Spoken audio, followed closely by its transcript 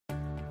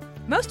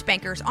Most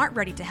bankers aren't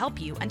ready to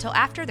help you until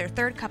after their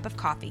third cup of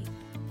coffee.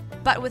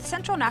 But with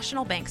Central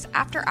National Bank's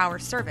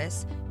after-hours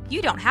service,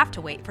 you don't have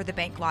to wait for the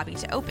bank lobby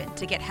to open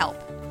to get help.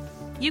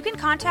 You can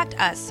contact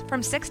us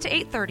from 6 to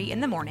 8:30 in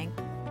the morning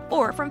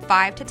or from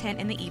 5 to 10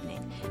 in the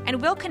evening,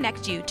 and we'll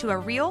connect you to a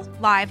real,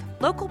 live,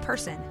 local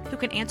person who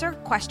can answer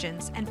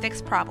questions and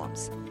fix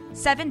problems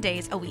 7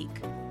 days a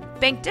week.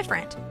 Bank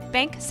different.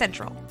 Bank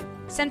Central.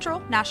 Central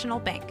National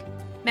Bank.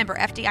 Member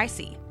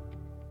FDIC.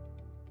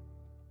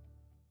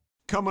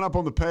 Coming up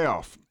on the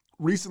payoff.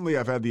 Recently,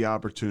 I've had the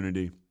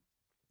opportunity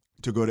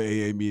to go to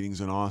AA meetings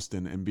in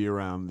Austin and be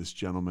around this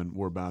gentleman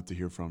we're about to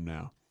hear from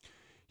now.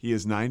 He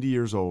is 90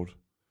 years old,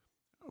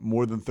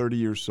 more than 30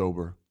 years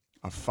sober,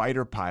 a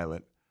fighter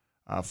pilot,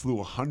 flew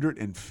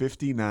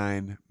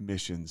 159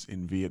 missions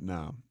in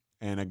Vietnam.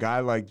 And a guy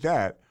like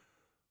that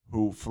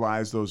who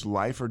flies those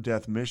life or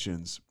death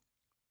missions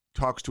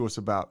talks to us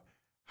about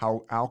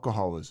how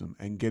alcoholism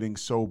and getting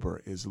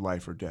sober is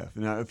life or death.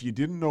 Now, if you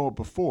didn't know it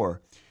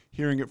before,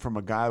 hearing it from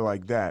a guy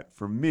like that,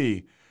 for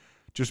me,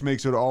 just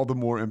makes it all the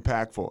more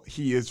impactful.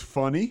 He is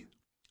funny.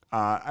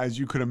 As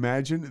you could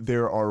imagine,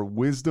 there are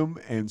wisdom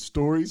and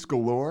stories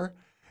galore.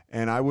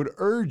 And I would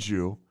urge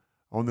you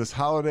on this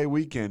holiday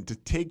weekend to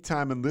take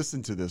time and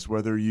listen to this,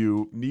 whether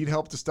you need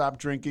help to stop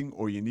drinking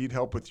or you need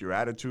help with your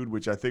attitude,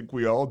 which I think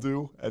we all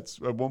do at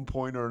one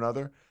point or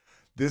another.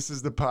 This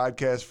is the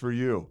podcast for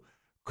you.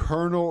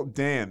 Colonel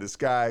Dan, this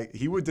guy,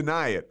 he would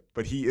deny it,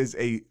 but he is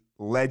a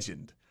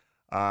legend.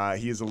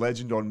 He is a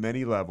legend on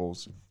many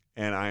levels,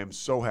 and I am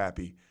so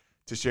happy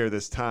to share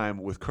this time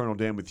with Colonel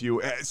Dan with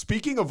you.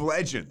 Speaking of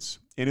legends,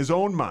 in his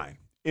own mind,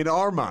 in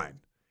our mind,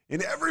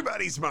 in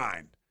everybody's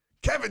mind,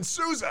 Kevin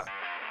Souza.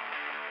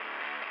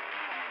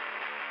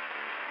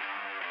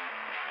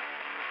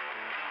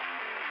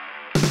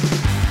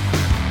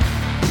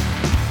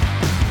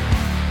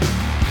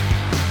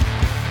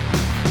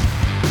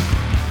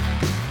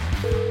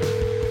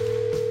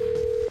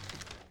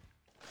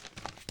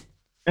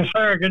 Yes,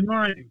 sir. Good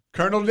morning.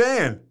 Colonel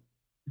Dan.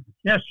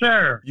 Yes,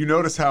 sir. You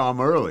notice how I'm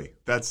early.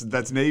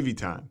 That's Navy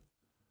time.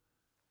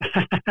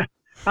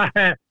 I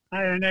had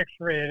an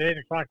X-ray at 8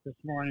 o'clock this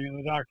morning in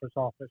the doctor's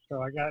office,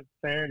 so I got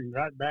there and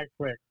got back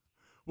quick.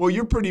 Well,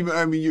 you're pretty.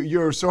 I mean,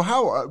 you're. So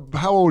how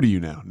old are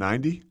you now?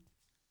 90.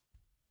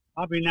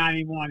 I'll be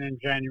 91 in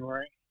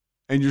January.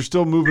 And you're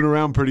still moving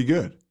around pretty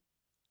good.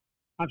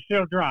 I'm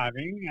still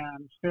driving.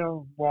 I'm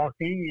still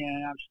walking,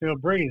 and I'm still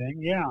breathing.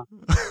 Yeah.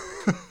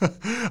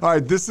 All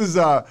right. This is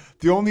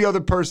the only other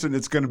person.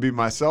 It's going to be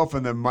myself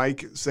and then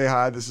Mike. Say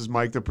hi. This is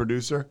Mike, the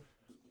producer.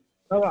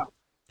 Hello,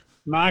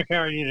 Mike. How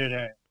are you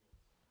today?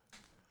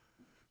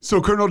 So,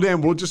 Colonel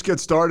Dan, we'll just get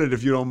started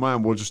if you don't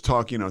mind. We'll just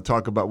talk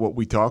about what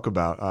we talk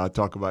about,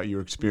 talk about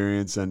your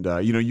experience. And,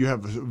 you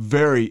have a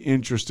very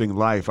interesting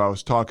life. I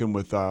was talking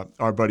with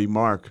our buddy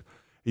Mark.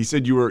 He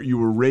said you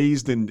were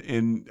raised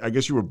in I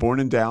guess you were born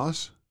in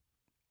Dallas?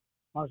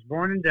 I was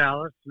born in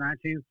Dallas,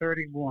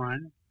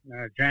 1931,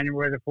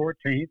 January the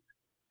 14th,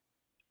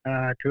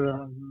 to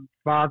a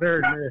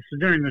father. This was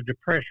during the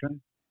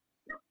Depression.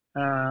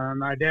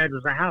 My dad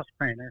was a house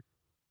painter.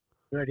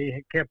 But he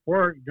had kept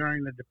work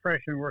during the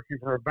Depression, working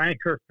for a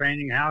banker,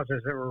 painting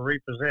houses that were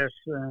repossessed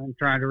and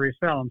trying to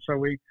resell them. So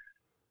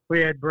we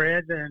had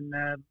bread and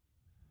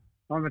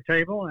on the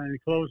table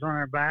and clothes on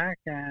our back,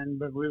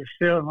 but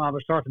I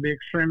was taught to be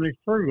extremely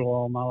frugal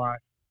all my life.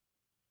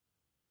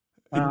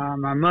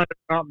 My mother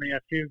taught me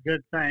a few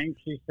good things.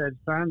 She said,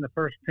 "Son, the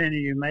first penny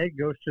you make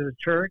goes to the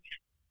church.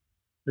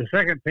 The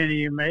second penny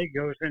you make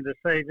goes into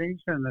savings,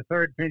 and the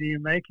third penny you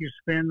make, you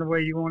spend the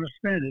way you want to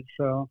spend it."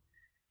 So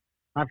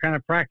I've kind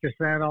of practiced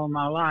that all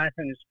my life,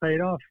 and it's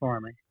paid off for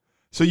me.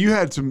 So you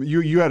had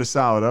you had a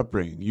solid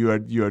upbringing. You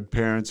had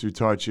parents who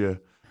taught you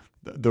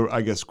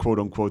I guess, quote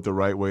unquote, the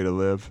right way to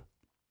live.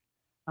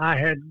 I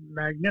had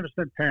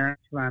magnificent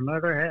parents. My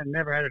mother had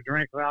never had a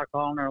drink of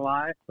alcohol in her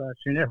life.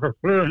 She never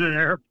flew in an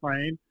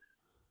airplane.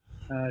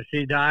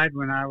 She died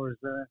when I was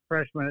a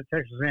freshman at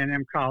Texas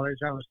A&M College.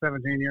 I was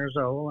 17 years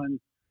old, and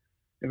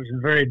it was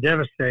very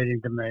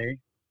devastating to me.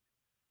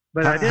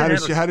 But how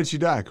did she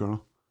die,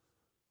 Colonel?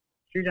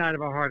 She died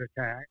of a heart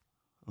attack.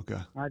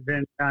 Okay. I'd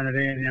been down at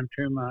A&M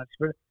 2 months.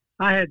 But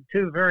I had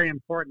two very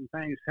important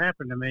things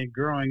happen to me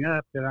growing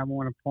up that I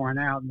want to point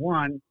out.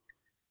 One,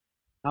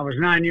 I was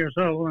 9 years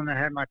old and I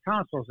had my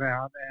tonsils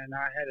out, and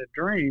I had a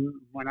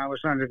dream when I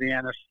was under the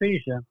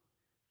anesthesia.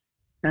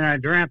 And I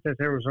dreamt that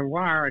there was a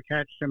wire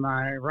attached to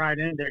my right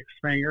index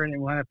finger, and it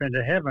went up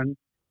into heaven.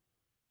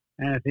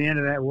 And at the end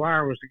of that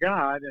wire was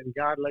God, and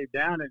God laid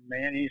down at me,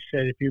 and he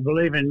said, "If you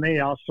believe in me,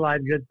 I'll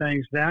slide good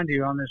things down to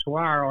you on this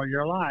wire all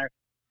your life."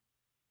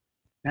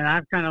 And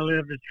I've kind of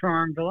lived a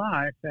charmed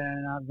life,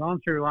 and I've gone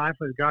through life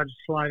with God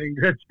sliding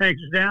good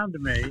things down to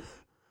me.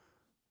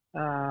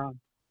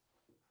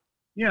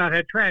 I've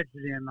had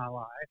tragedy in my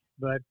life,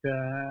 but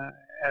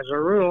as a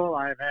rule,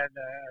 I've had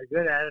a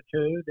good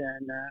attitude,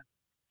 and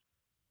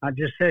I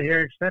just sit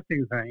here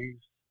accepting things.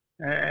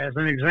 As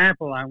an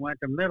example, I went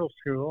to middle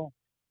school.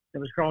 It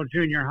was called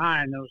junior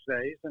high in those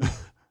days, and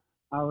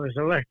I was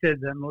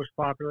elected the most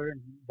popular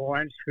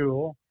boy in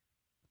school.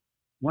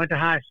 went to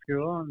high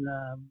school and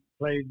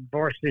played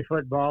varsity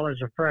football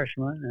as a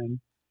freshman, and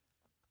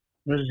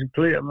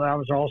I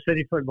was all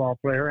city football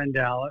player in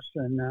Dallas,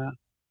 and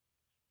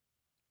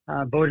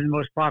voted the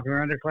most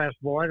popular underclass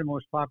boy, the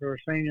most popular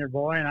senior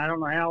boy, and I don't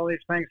know how all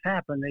these things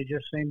happen. They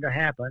just seem to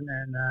happen,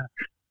 and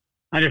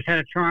I just had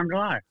a charmed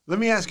life. Let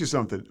me ask you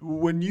something.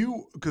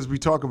 Because we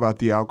talk about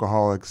the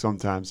alcoholic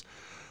sometimes,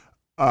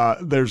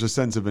 there's a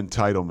sense of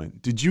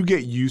entitlement. Did you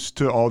get used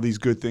to all these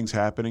good things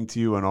happening to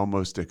you and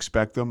almost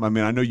expect them? I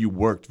mean, I know you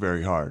worked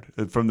very hard.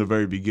 From the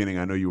very beginning,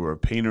 I know you were a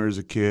painter as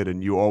a kid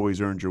and you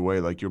always earned your way,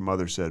 like your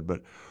mother said.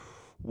 But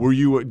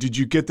did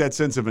you get that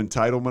sense of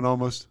entitlement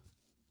almost?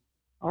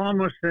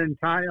 Almost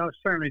entitled. I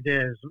certainly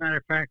did. As a matter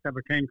of fact, I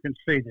became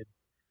conceited,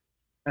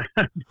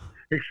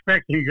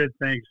 expecting good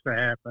things to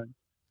happen.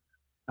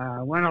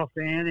 Went off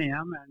to A&M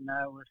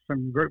and with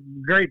some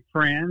great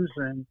friends,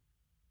 and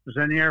was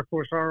in the Air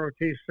Force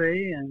ROTC.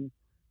 And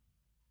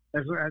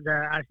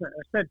I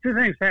said, two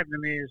things happened to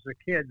me as a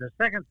kid. The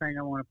second thing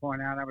I want to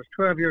point out, I was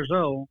 12 years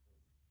old.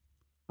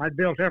 I'd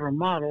built every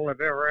model of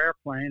every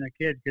airplane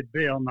a kid could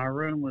build. My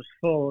bedroom was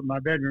full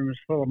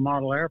of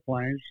model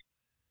airplanes,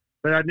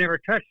 but I'd never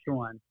touched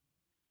one.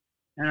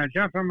 And I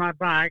jumped on my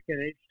bike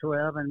at age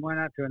 12 and went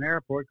out to an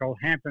airport called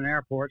Hampton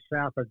Airport,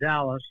 south of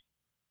Dallas,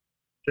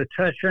 to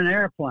touch an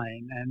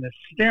airplane. And the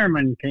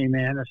Stearman came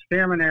in, a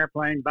Stearman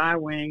airplane,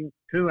 bi-wing,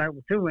 two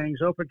wings,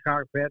 open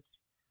cockpits.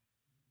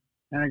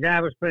 And a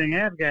guy was putting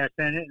avgas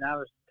in it, and I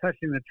was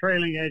touching the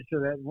trailing edge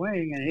of that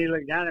wing, and he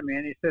looked down at me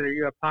and he said, "Are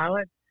you a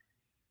pilot?"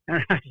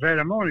 And I said,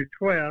 "I'm only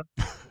 12.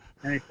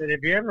 And he said,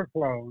 "Have you ever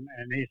flown?"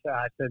 And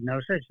I said, "No,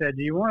 sir." He said,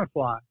 "Do you want to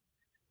fly?"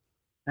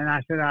 And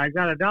I said, "I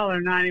got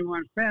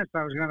 $1.91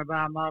 I was going to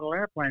buy a model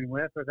airplane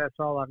with, but that's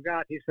all I've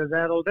got." He said,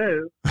 "That'll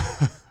do."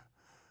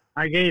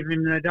 I gave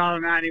him the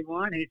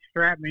 $1.91. He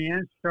strapped me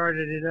in,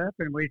 started it up,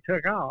 and we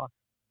took off.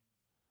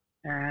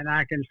 And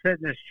I can sit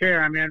in this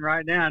chair I'm in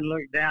right now and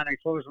look down and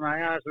close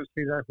my eyes and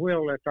see that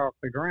wheel lift off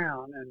the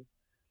ground. And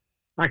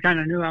I kind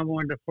of knew I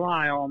wanted to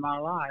fly all my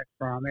life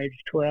from age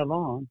 12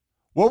 on.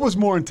 What was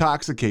more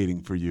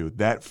intoxicating for you,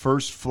 that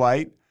first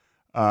flight,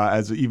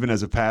 even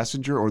as a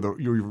passenger, or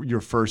your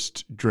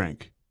first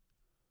drink?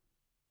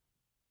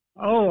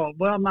 Oh,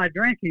 well, my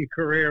drinking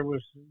career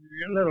was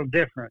a little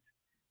different.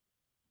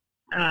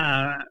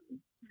 My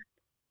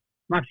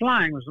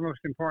flying was the most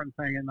important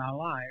thing in my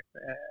life.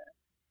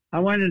 I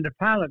went into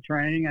pilot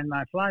training, and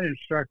my flight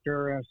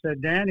instructor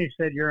said, "Dan," he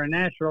said, "you're a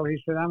natural." He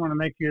said, "I'm going to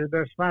make you the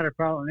best fighter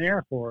pilot in the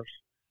Air Force."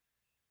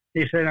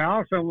 He said, "I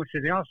also went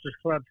to the Officers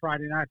Club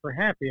Friday night for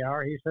happy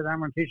hour." He said, "I'm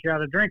going to teach you how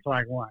to drink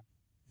like one."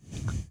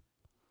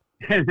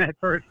 And that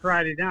first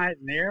Friday night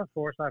in the Air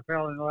Force, I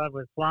fell in love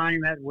with flying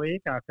that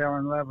week. I fell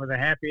in love with a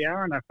happy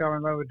hour, and I fell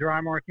in love with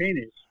dry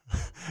martinis.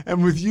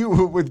 And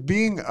with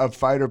being a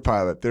fighter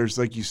pilot, there's,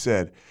 like you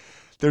said,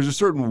 there's a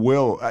certain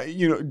will.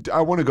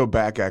 I want to go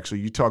back, actually.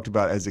 You talked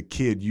about as a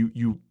kid,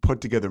 you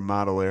put together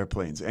model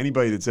airplanes.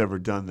 Anybody that's ever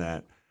done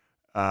that,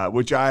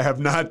 which I have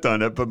not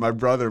done it, but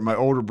my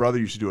older brother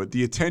used to do it.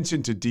 The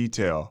attention to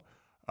detail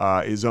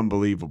is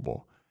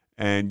unbelievable.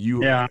 And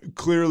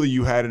clearly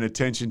you had an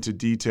attention to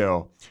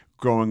detail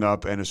growing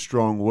up and a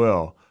strong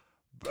will.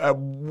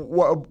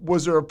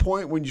 Was there a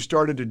point when you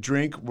started to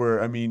drink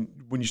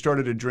when you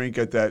started to drink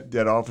at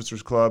that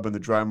officers club and the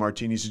dry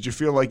martinis, did you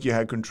feel like you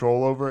had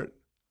control over it?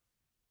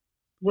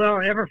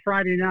 Well, every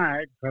Friday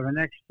night for the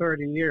next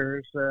 30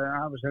 years,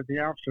 I was at the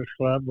officers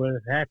club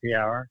with happy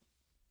hour,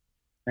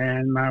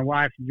 and my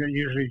wife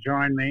usually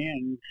joined me,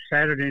 and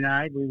Saturday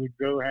night we would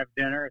go have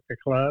dinner at the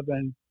club,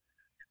 and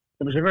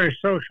it was a very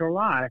social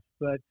life.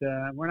 But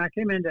when I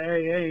came into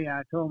AA,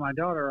 I told my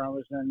daughter I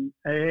was in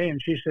AA,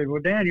 and she said,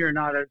 "Well, Dad, you're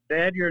not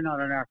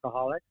an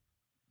alcoholic."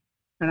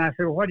 And I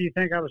said, "Well, what do you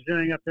think I was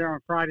doing up there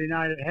on Friday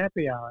night at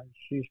happy hour?"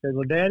 She said,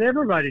 "Well, Dad,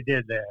 everybody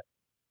did that."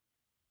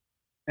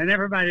 And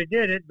everybody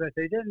did it, but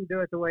they didn't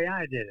do it the way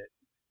I did it.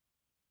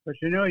 But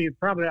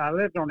I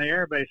lived on the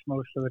airbase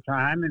most of the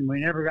time, and we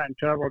never got in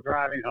trouble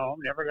driving home,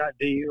 never got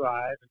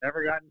DUIs,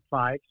 never got in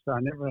fights. So I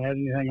never had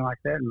anything like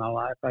that in my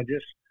life. I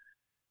just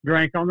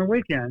drank on the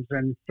weekends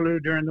and flew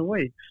during the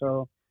week.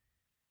 So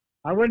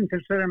I wouldn't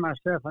consider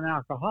myself an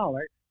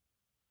alcoholic,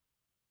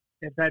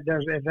 if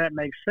that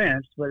makes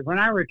sense. But when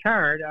I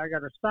retired, I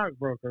got a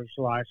stockbroker's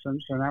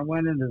license, and I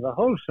went into the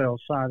wholesale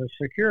side of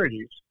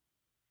securities.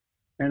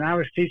 And I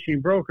was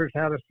teaching brokers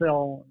how to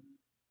sell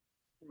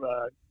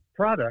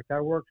product.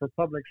 I worked for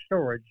Public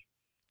Storage.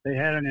 They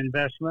had an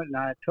investment, and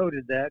I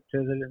toted that to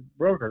the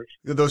brokers.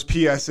 Those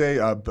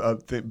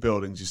PSA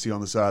buildings you see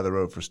on the side of the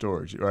road for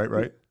storage,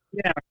 right?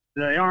 Yeah,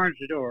 the orange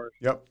doors.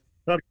 Yep.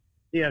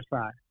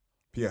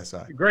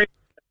 PSI. Great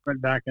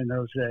investment back in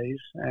those days.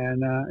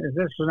 And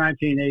this was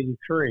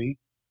 1983.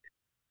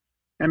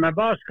 And my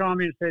boss called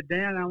me and said,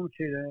 "Dan, I want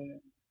you to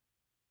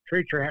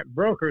treat your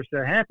brokers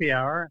to happy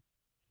hour,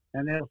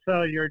 and they'll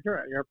sell your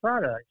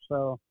product."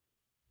 So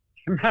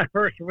my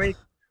first week,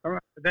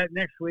 that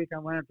next week, I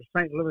went up to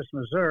St. Louis,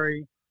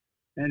 Missouri,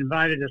 and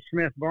invited a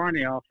Smith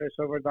Barney office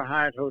over at the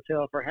Hyatt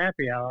Hotel for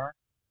happy hour.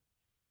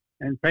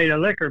 and paid a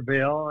liquor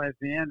bill at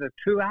the end of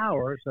 2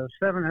 hours of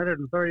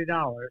 $730.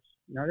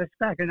 Now, this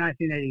back in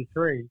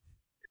 1983. It's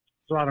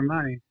a lot of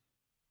money.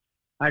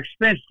 I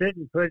expensed it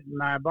and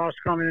my boss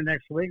called me the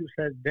next week and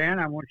said, Dan,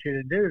 I want you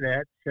to do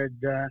that. Said,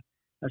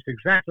 that's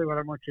exactly what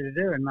I want you to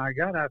do. And my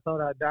God, I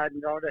thought I died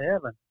and gone to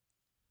heaven.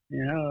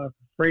 You know,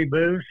 free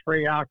booze,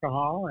 free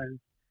alcohol. And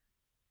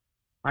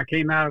I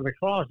came out of the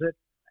closet,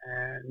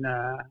 and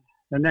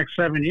the next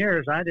 7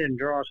 years, I didn't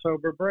draw a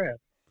sober breath.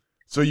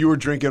 So you were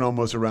drinking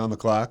almost around the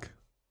clock?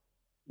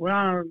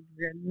 Well,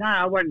 no,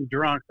 I wasn't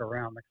drunk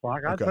around the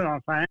clock. I Okay. put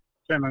on financial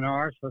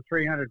seminars for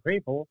 300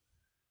 people,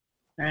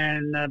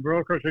 and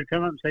brokers would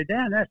come up and say,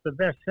 Dan, that's the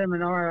best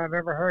seminar I've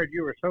ever heard.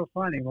 You were so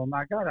funny. Well,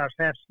 my God, I was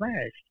half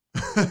smashed.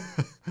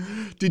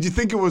 Did you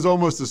think it was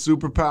almost a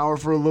superpower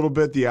for a little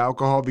bit, the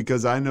alcohol?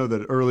 Because I know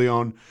that early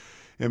on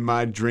in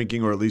my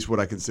drinking, or at least what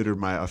I considered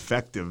my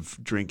effective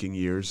drinking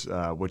years,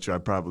 which they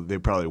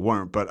probably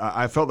weren't, but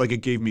I felt like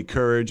it gave me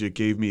courage, it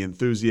gave me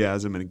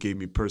enthusiasm, and it gave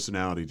me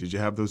personality. Did you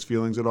have those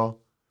feelings at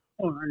all?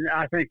 Well,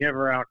 I think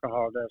every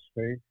alcohol does,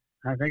 Steve.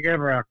 I think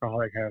every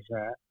alcoholic has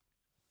that.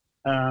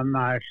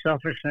 My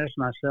selfishness,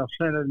 my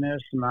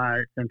self-centeredness,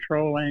 my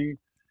controlling.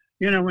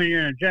 You know, when you're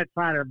in a jet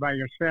fighter by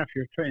yourself,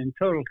 you're in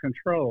total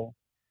control.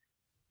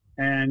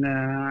 And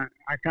I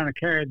kind of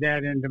carried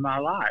that into my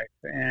life,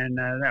 and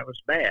that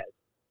was bad.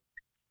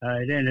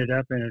 It ended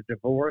up in a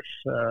divorce.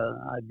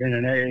 I'd been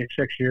in AA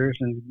 6 years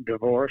and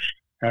divorced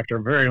after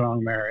a very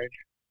long marriage.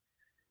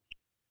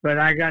 But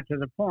I got to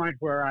the point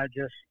where I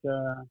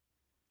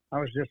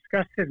was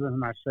disgusted with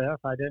myself.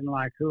 I didn't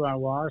like who I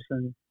was.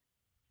 And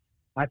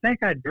I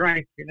think I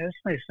drank, and this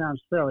may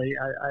sound silly,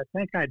 I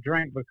think I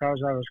drank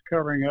because I was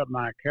covering up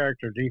my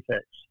character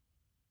defects.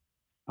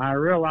 I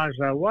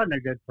realized I wasn't a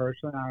good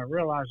person. I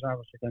realized I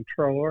was a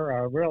controller.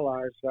 I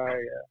realized I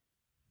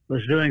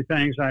was doing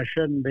things I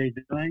shouldn't be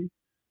doing.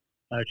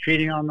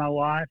 Cheating on my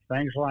wife,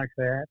 things like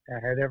that. I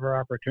had every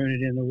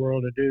opportunity in the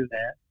world to do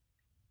that.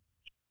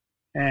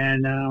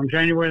 And on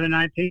January the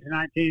 19th,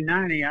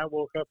 1990, I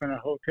woke up in a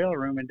hotel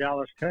room in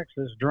Dallas,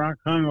 Texas, drunk,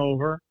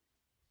 hungover,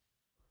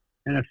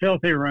 in a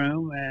filthy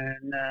room,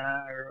 and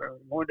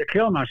wanted to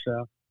kill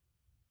myself.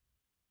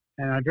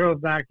 And I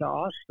drove back to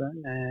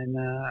Austin, and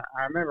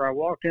I remember I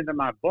walked into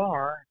my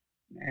bar,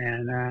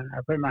 and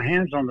I put my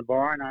hands on the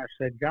bar, and I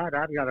said, God,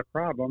 I've got a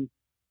problem.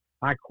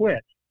 I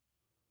quit.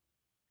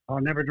 I'll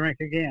never drink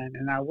again.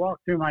 And I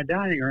walked through my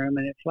dining room,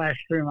 and it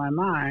flashed through my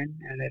mind,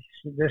 and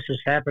this has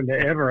happened to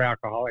every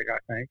alcoholic,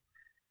 I think.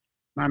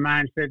 My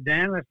mind said,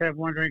 Dan, let's have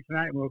one drink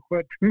tonight, and we'll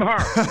quit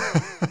tomorrow.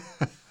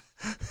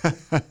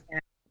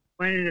 And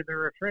went into the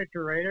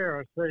refrigerator. I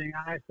was putting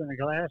ice in a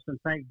glass, and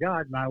thank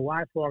God, my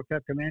wife walked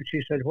up to me, and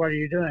she said, what are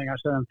you doing? I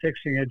said, I'm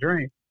fixing a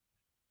drink.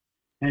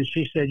 And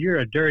she said, you're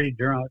a dirty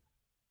drunk.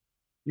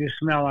 You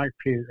smell like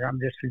puke. I'm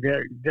just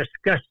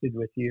disgusted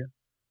with you.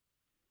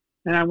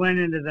 And I went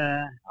into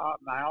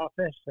my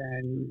office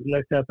and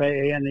looked up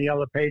AA in the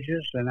Yellow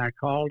Pages, and I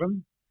called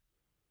them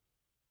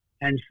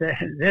and said,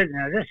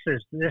 this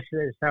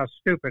is how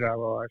stupid I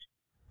was.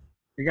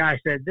 The guy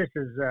said, this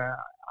is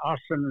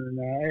Austin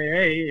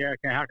AA.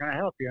 Okay, how can I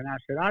help you? And I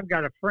said, I've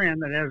got a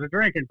friend that has a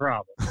drinking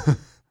problem.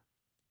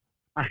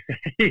 I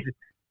said,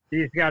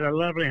 he's got a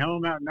lovely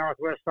home out in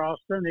northwest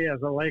Austin. He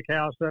has a lake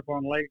house up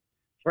on Lake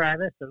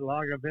Travis at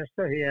Lago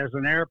Vista. He has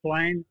an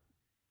airplane.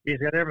 He's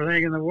got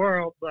everything in the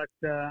world, but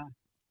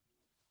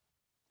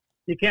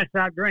he can't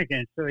stop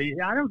drinking. So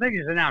I don't think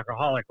he's an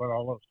alcoholic with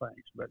all those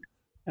things.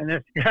 And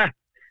this guy,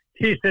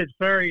 he said,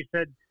 sir,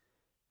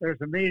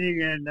 there's a meeting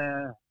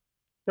in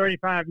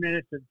 35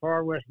 minutes at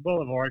Far West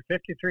Boulevard,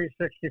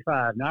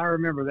 5365. Now, I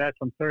remember that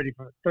from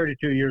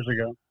 32 years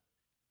ago.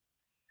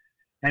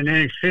 And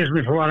then, excuse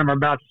me for what I'm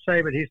about to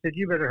say, but he said,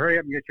 you better hurry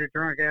up and get your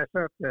drunk ass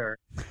up there.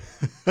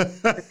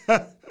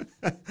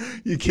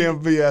 You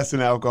can't BS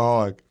an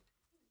alcoholic.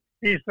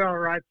 He saw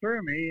right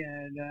through me,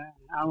 and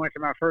I went to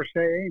my first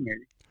AA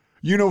meeting.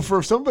 You know,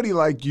 for somebody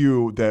like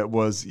you that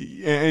was,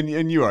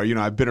 and you are,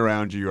 I've been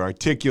around you, you're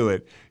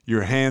articulate,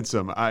 you're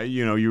handsome,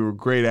 you were a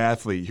great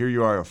athlete. Here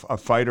you are, a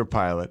fighter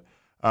pilot.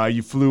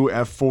 You flew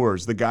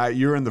F-4s.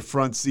 You're in the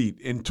front seat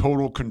in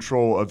total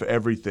control of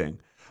everything,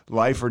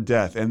 life or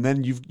death. And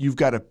then you've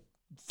got to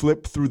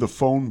flip through the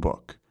phone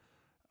book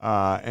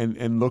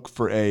and look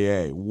for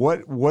AA.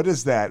 What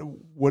is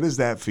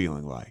that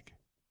feeling like?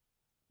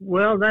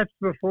 Well, that's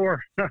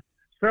before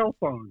cell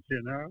phones,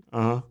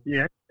 Uh-huh.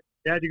 Yeah,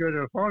 you had to go to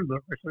a phone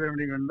book, which they don't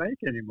even make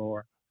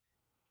anymore.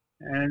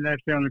 And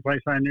that's the only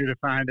place I knew to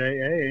find AA,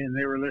 and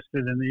they were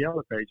listed in the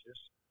Yellow Pages.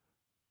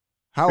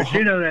 But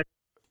you know that,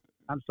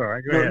 I'm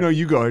sorry, go ahead. No,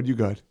 you go ahead,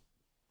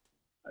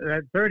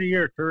 That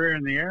 30-year career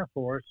in the Air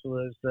Force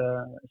was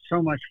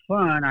so much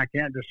fun, I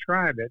can't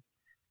describe it,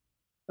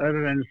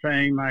 other than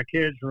saying my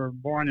kids were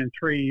born in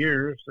 3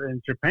 years.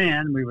 In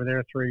Japan, we were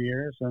there 3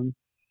 years, and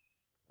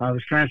I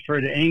was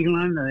transferred to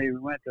England. They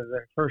went to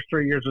the first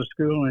 3 years of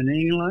school in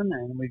England,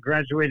 and we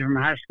graduated from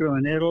high school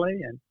in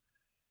Italy. And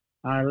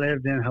I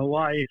lived in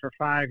Hawaii for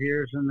 5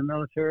 years in the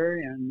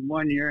military and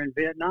 1 year in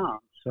Vietnam.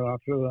 So I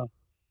flew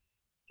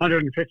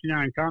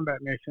 159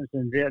 combat missions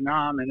in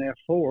Vietnam in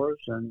F-4s,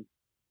 and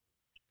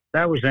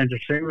that was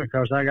interesting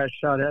because I got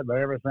shot at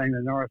by everything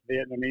the North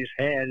Vietnamese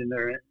had in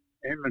their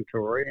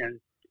inventory and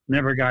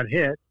never got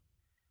hit.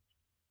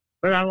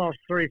 But I lost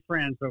 3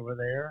 friends over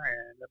there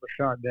and that were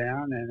shot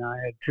down, and I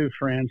had 2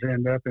 friends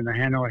end up in the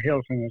Hanoi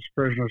Hilton as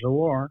prisoners of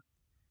war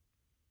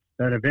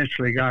that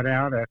eventually got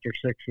out after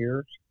 6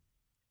 years.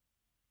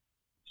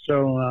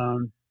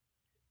 So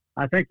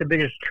I think the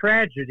biggest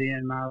tragedy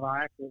in my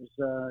life was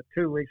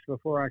 2 weeks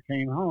before I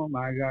came home,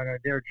 I got a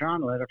Dear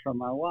John letter from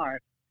my wife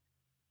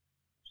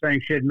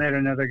saying she had met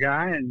another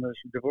guy and was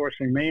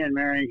divorcing me and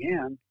marrying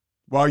him.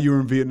 While you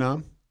were in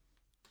Vietnam?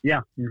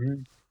 Yeah.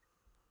 Mm-hmm.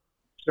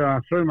 So I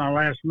flew my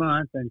last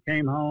month and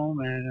came home,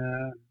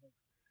 and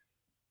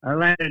I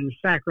landed in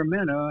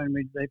Sacramento, and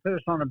they put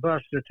us on a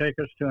bus to take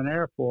us to an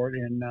airport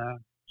in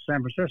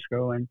San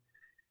Francisco. And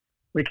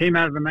we came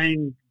out of the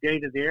main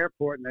gate of the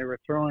airport, and they were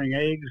throwing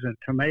eggs and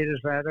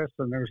tomatoes at us,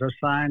 and there was a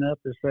sign up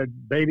that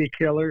said "Baby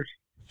Killers."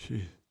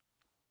 Jeez.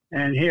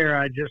 And here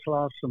I just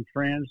lost some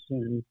friends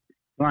in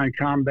line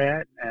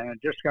combat, and I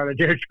just got a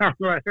Dear John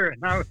letter,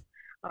 and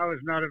I was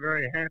not a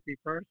very happy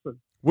person.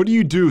 What do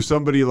you do,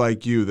 somebody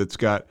like you that's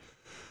got,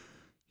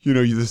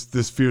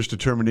 this fierce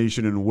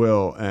determination and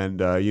will, and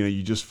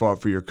you just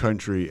fought for your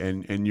country,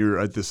 and you're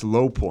at this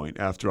low point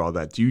after all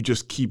that? Do you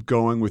just keep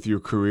going with your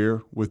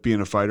career, with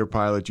being a fighter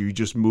pilot? Do you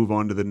just move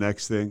on to the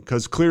next thing?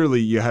 Because clearly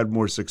you had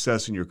more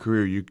success in your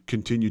career. You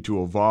continue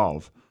to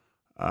evolve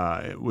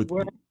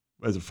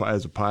as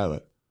a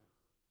pilot.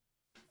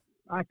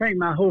 I think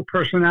my whole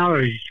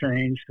personality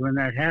changed when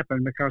that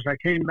happened, because I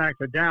came back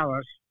to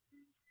Dallas.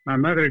 My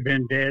mother had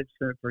been dead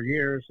for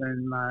years,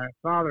 and my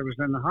father was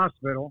in the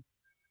hospital,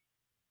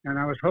 and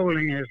I was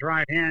holding his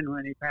right hand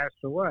when he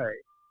passed away.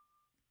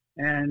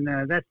 And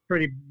that's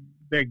pretty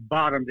big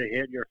bottom to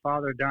hit. Your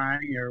father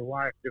dying, your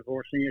wife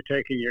divorcing you,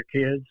 taking your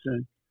kids,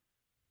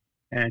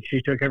 and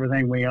she took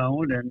everything we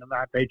owned, and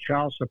I paid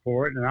child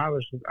support, and I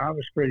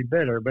was pretty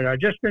bitter. But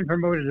I'd just been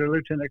promoted to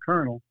lieutenant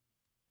colonel.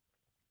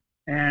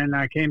 And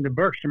I came to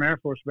Bergstrom Air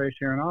Force Base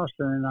here in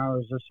Austin, and I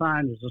was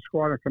assigned as a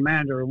squadron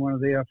commander of one of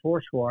the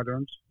F-4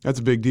 squadrons. That's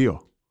a big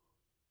deal.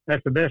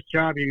 That's the best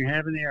job you can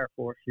have in the Air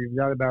Force. You've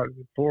got about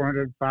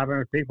 400,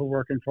 500 people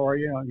working for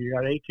you. You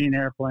got 18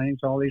 airplanes,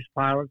 all these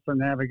pilots and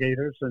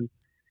navigators, and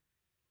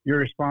you're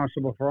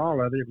responsible for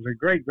all of it. It was a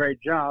great, great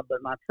job,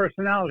 but my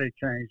personality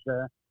changed.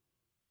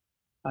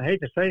 I hate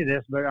to say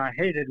this, but I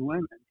hated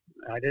women.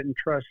 I didn't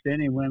trust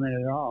any women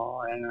at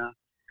all, and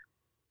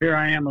here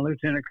I am, a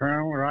lieutenant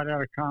colonel, right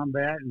out of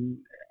combat,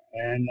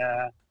 and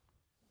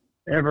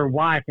every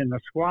wife in the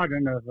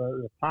squadron of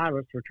the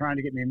pilots were trying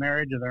to get me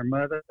married to their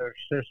mother, their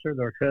sister,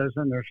 their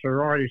cousin, their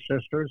sorority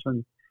sisters,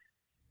 and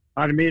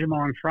I'd meet them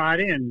on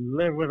Friday and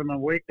live with them a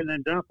week and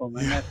then dump them,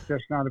 and that's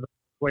just not a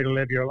way to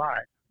live your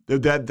life.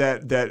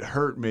 That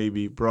hurt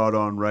maybe brought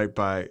on right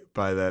by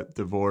that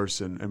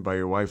divorce and by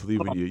your wife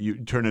leaving you.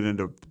 You turn it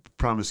into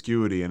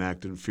promiscuity and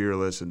acting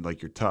fearless and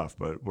like you're tough,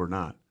 but we're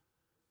not.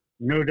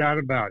 No doubt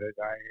about it.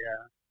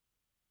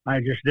 I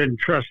just didn't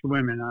trust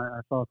women. I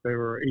thought they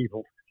were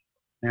evil.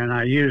 And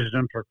I used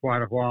them for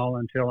quite a while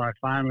until I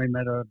finally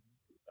met a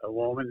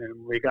woman,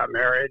 and we got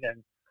married,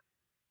 and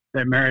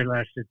that marriage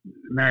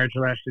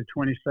lasted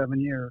 27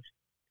 years.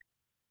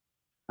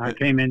 I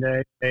came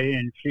into AA,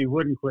 and she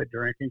wouldn't quit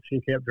drinking.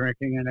 She kept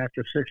drinking, and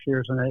after 6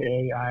 years in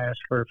AA, I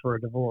asked her for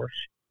a divorce.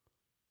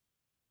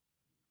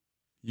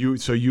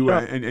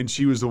 And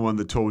she was the one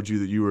that told you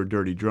that you were a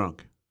dirty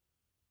drunk.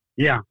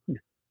 Yeah.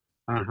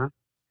 Uh-huh.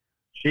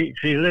 She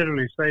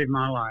literally saved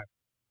my life.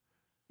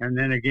 And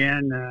then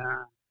again,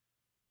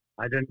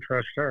 I didn't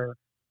trust her.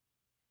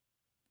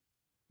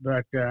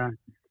 But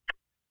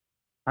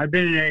I've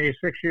been in AA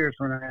 6 years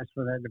when I asked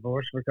for that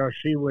divorce, because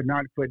she would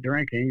not quit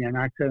drinking, and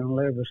I couldn't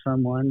live with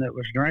someone that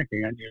was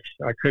drinking.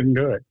 I couldn't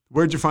do it.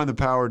 Where'd you find the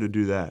power to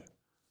do that?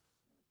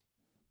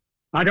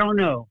 I don't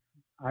know.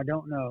 I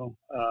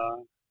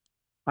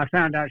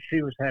found out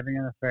she was having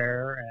an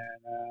affair,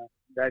 and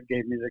that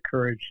gave me the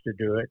courage to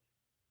do it.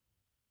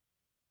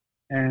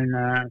 And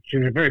she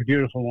was a very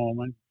beautiful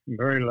woman, a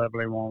very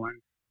lovely woman.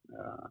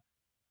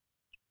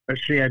 But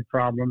she had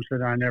problems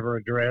that I never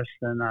addressed.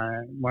 And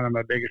one of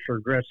my biggest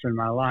regrets in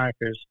my life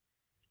is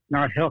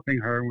not helping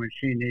her when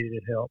she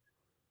needed help.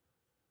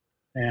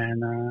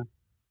 And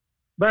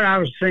but I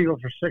was single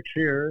for 6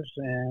 years.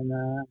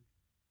 And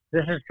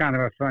this is kind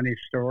of a funny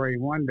story.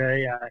 One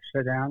day I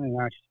sat down and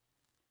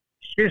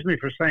excuse me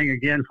for saying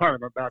again what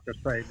I'm about to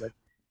say, but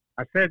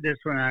I said this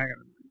when I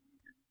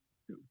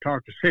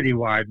talked to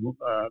Citywide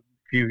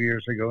few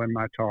years ago in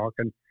my talk,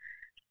 and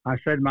I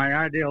said my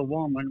ideal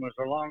woman was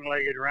a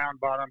long-legged,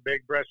 round-bottomed,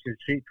 big-breasted,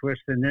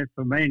 sheet-twisting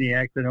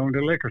nymphomaniac that owned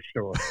a liquor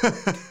store.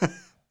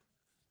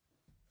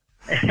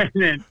 And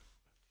then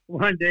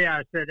one day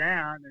I sat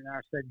down and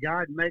I said,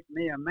 God, make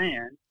me a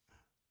man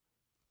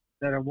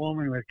that a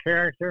woman with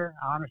character,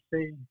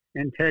 honesty,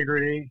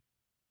 integrity,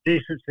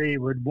 decency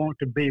would want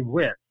to be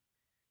with.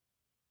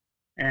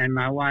 And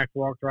my wife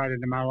walked right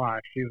into my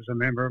life. She was a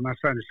member of my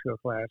Sunday school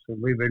class,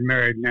 and we've been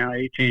married now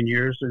 18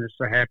 years, and it's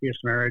the happiest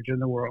marriage in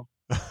the world.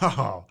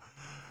 Oh,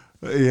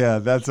 yeah,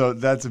 that's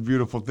a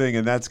beautiful thing.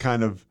 And that's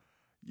kind of,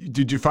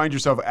 did you find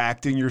yourself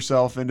acting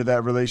yourself into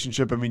that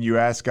relationship? I mean, you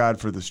ask God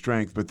for the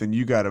strength, but then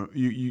you've got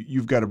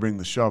to bring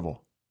the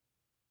shovel.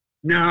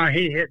 No,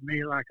 he hit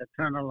me like a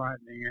ton of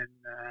lightning,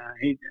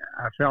 and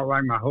I felt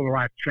like my whole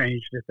life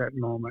changed at that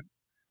moment.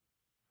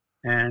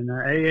 And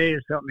AA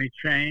has helped me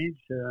change.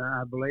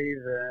 I believe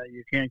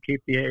you can't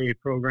keep the AA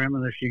program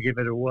unless you give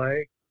it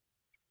away.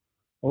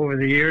 Over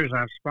the years,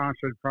 I've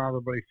sponsored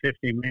probably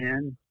 50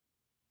 men.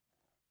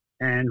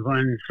 And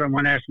when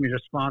someone asks me to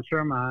sponsor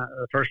them,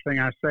 the first thing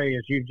I say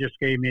is, you just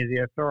gave me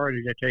the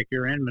authority to take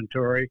your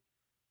inventory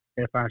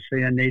if I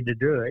see a need to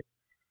do it.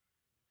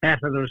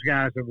 Half of those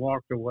guys have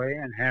walked away,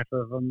 and half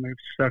of them have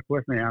stuck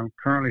with me. I'm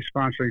currently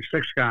sponsoring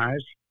 6 guys.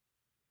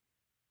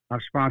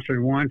 I've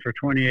sponsored one for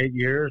 28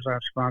 years.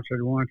 I've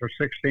sponsored one for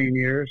 16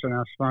 years, and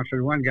I've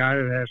sponsored one guy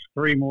that has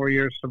 3 more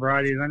years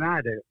sobriety than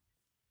I do.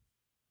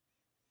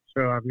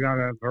 So I've got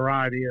a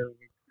variety of.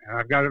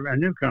 I've got a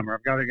newcomer.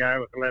 I've got a guy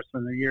with less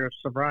than a year of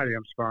sobriety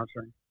I'm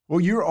sponsoring. Well,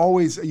 you're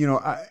always,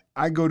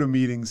 I go to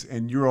meetings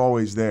and you're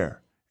always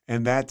there.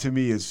 And that to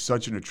me is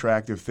such an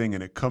attractive thing,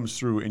 and it comes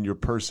through in your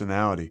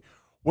personality.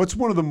 What's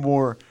one of the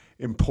more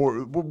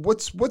important,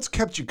 what's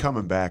kept you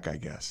coming back, I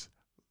guess?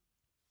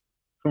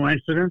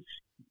 Coincidence?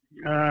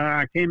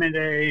 I came into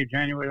AA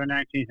January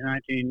 19th,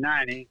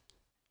 1990,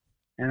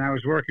 and I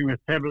was working with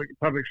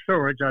public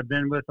storage. I'd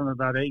been with them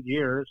about 8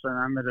 years, and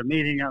I'm at a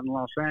meeting out in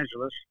Los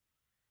Angeles.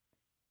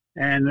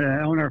 And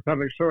the owner of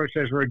public storage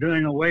says, we're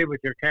doing away with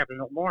your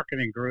capital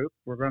marketing group.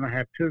 We're going to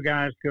have 2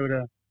 guys go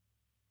to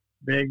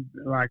big,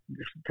 like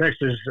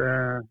Texas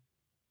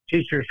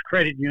Teachers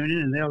Credit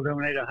Union, and they'll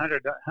donate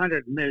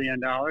 $100 million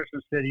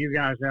instead of you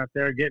guys out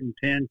there getting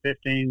 $10,000,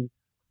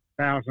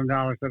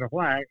 $15,000 at a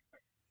whack.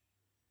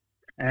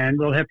 And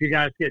we'll help you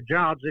guys get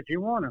jobs if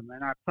you want them.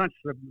 And I punched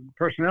the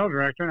personnel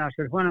director, and I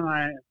said, when am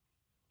I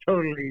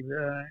totally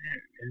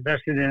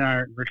invested in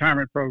our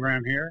retirement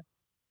program here?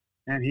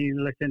 And he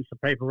looked into some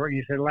paperwork, and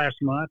he said, last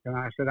month. And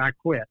I said, I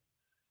quit.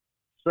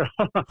 So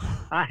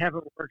I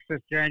haven't worked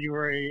since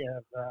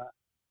April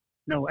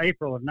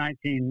of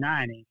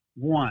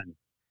 1991.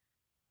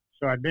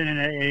 So I've been in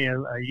AA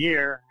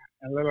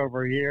a little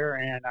over a year,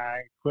 and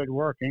I quit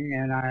working,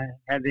 and I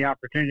had the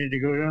opportunity to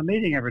go to a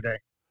meeting every day.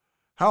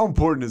 How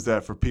important is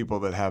that for people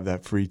that have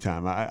that free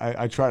time?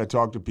 I try to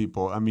talk to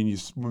people. I mean,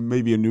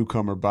 maybe a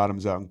newcomer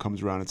bottoms out and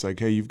comes around. It's like,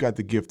 hey, you've got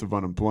the gift of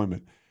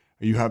unemployment.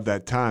 You have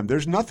that time.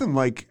 There's nothing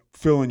like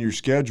filling your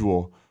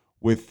schedule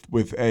with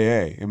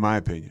AA, in my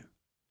opinion.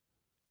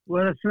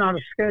 Well, it's not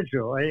a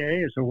schedule.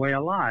 AA is a way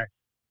of life.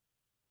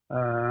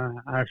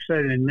 I've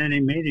said in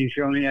many meetings,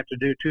 you only have to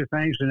do 2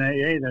 things in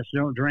AA. That's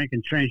don't drink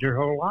and change your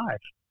whole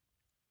life.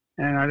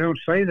 And I don't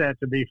say that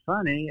to be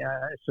funny.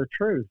 It's the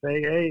truth.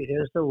 AA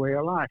is the way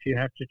of life. You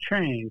have to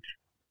change.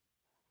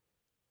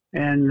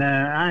 And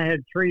I had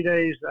 3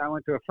 days. I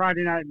went to a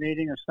Friday night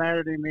meeting, a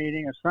Saturday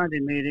meeting, a Sunday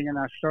meeting, and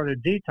I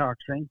started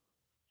detoxing,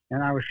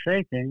 and I was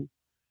shaking.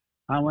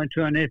 I went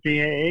to an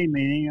FDAA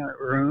meeting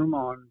room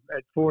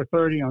at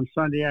 4:30 on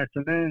Sunday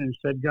afternoon and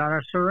said, God,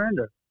 I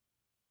surrender.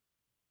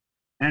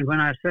 And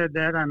when I said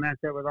that, I meant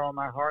that with all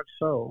my heart,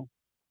 soul.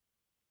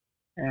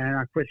 And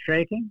I quit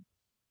shaking.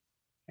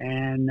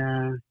 And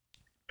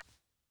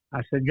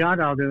I said, God,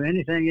 I'll do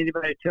anything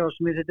anybody tells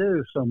me to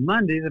do. So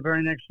Monday, the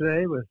very next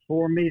day, with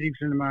 4 meetings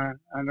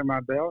under my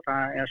belt,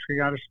 I asked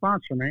God to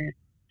sponsor me.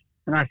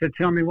 And I said,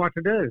 tell me what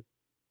to do.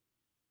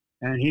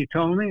 And he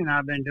told me, and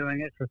I've been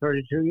doing it for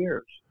 32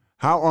 years.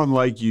 How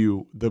unlike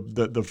you,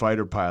 the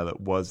fighter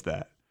pilot, was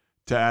that?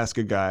 To ask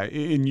a guy,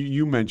 and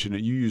you mentioned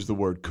it, you used the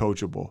word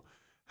coachable.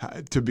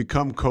 To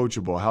become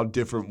coachable, how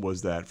different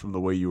was that from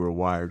the way you were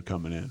wired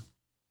coming in?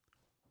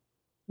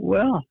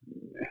 Well,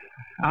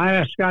 I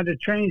asked God to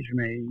change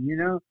me.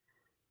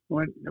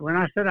 When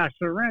I said I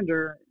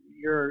surrender,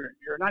 you're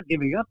not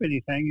giving up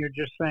anything. You're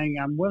just saying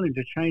I'm willing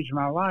to change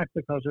my life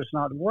because it's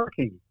not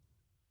working.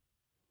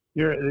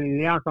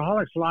 The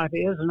alcoholic's life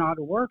is not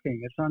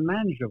working. It's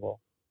unmanageable.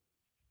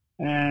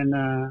 And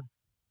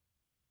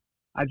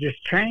I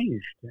just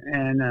changed.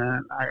 And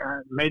I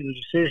made the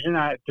decision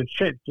to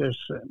check this.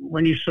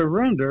 When you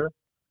surrender,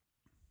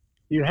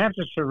 you have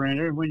to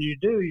surrender. And when you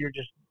do, you're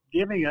just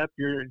giving up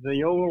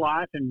the old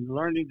life and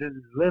learning to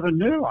live a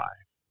new life.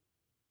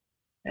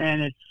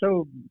 And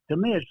to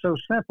me, it's so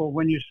simple.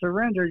 When you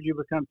surrender, you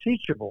become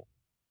teachable.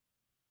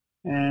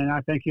 And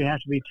I think you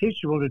have to be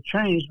teachable to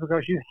change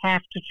because you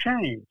have to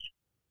change.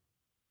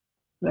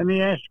 Let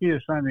me ask you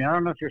something. I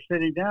don't know if you're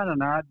sitting down or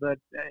not, but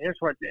here's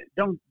what,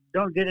 don't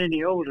get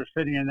any older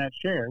sitting in that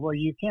chair. Well,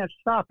 you can't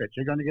stop it.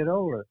 You're going to get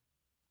older.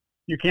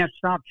 You can't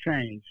stop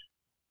change.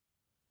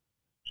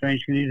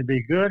 Change can either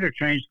be good or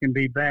change can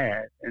be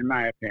bad, in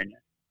my opinion.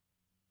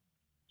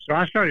 So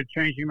I started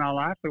changing my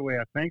life, the way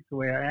I think, the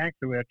way I act,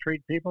 the way I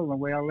treat people, the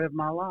way I live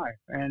my life.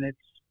 And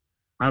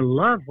I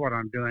love what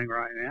I'm doing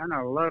right now. And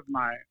I love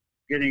my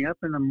getting up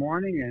in the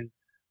morning and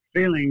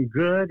feeling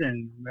good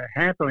and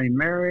happily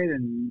married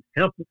and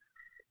helping.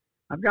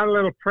 I've got a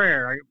little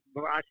prayer.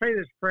 I say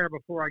this prayer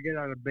before I get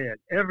out of bed.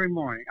 Every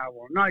morning, I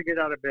will not get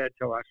out of bed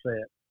till I say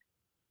it.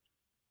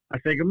 I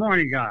say, good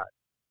morning, God.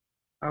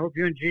 I hope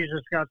you and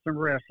Jesus got some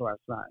rest last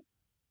night.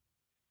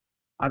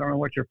 I don't know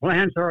what your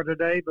plans are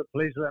today, but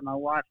please let my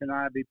wife and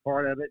I be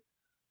part of it.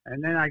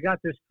 And then I got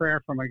this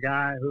prayer from a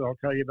guy who I'll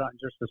tell you about in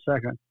just a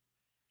second.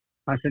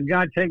 I said,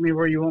 God, take me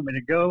where you want me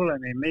to go.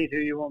 Let me meet who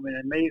you want me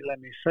to meet. Let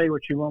me say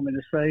what you want me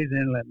to say.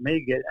 Then let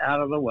me get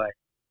out of the way.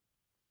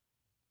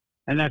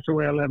 And that's the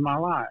way I live my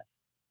life.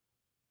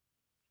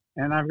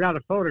 And I've got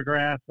a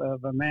photograph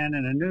of a man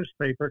in a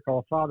newspaper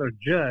called Father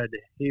Judd.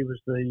 He was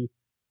the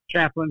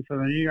chaplain for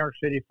the New York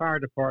City Fire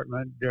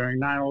Department during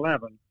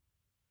 9/11.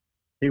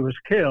 He was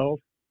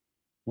killed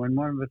when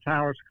one of the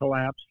towers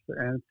collapsed,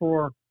 and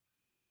 4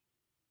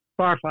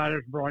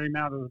 firefighters brought him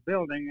out of the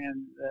building,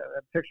 and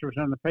a picture was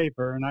in the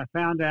paper. And I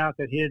found out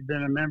that he had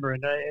been a member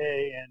in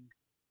AA in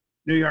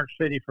New York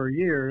City for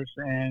years,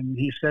 and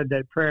he said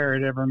that prayer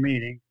at every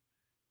meeting.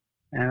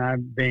 And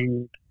I'm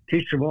being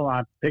teachable.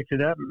 I picked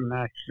it up, and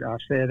I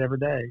say it every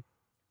day.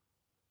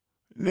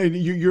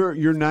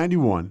 You're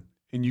 91,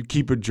 and you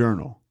keep a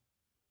journal.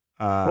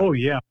 Oh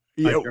yeah,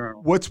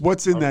 journal.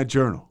 What's in that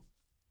journal?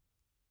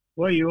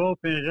 Well, you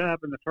open it up,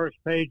 and the first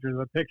page are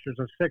the pictures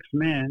of 6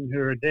 men who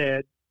are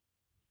dead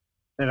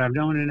that I've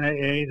known in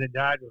AA that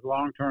died with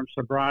long-term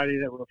sobriety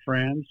that were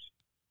friends.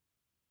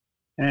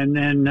 And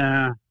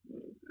then,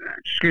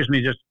 excuse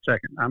me just a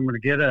second. I'm going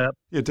to get up.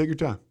 Yeah, take your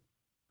time.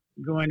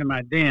 Go into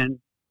my den.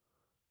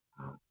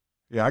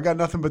 Yeah, I got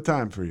nothing but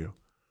time for you.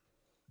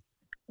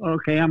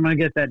 Okay, I'm going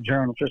to get that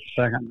journal just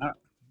a second.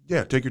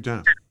 Yeah, take your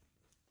time.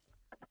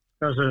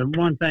 Because there's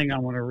one thing I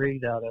want to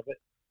read out of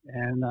it,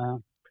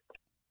 and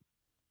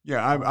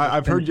yeah,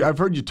 I've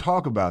heard you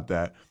talk about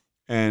that,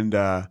 and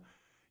I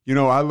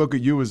look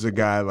at you as a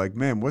guy like,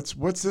 man,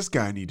 what's this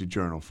guy need to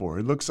journal for?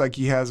 It looks like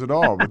he has it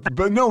all,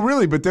 but no,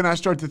 really. But then I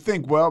start to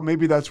think, well,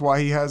 maybe that's why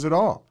he has it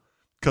all,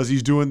 because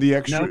he's doing the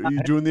extra. No,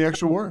 he's doing the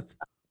extra work.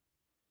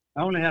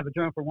 I only have a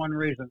journal for one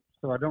reason,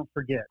 so I don't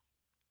forget.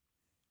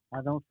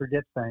 I don't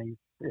forget things.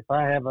 If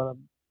I have a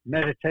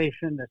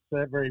meditation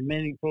that's very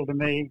meaningful to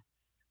me,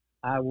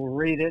 I will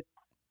read it.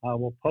 I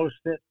will post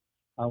it.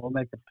 I will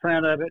make a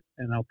print of it,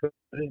 and I'll put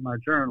it in my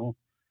journal.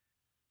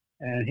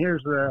 And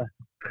here's the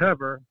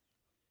cover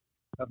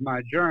of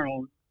my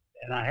journal,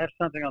 and I have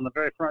something on the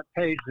very front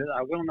page that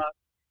I will not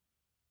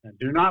and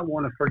do not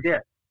want to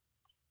forget.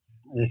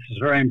 This is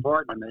very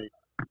important to me.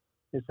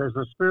 It says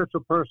a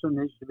spiritual person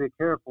needs to be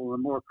careful. The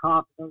more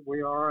confident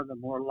we are, the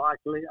more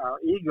likely our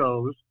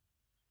egos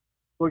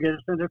will get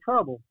us into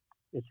trouble.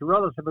 It's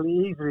relatively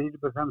easy to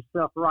become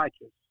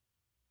self-righteous.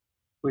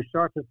 We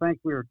start to think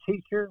we are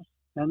teachers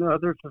and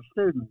others are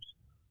students.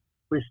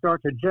 We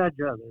start to judge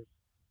others.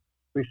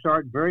 We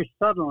start very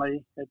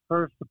suddenly at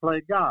first to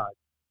play God.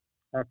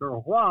 After a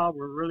while,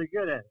 we're really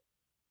good at it.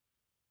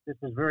 This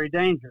is very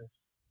dangerous.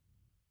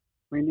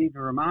 We need to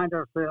remind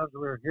ourselves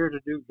we're here to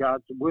do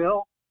God's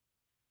will.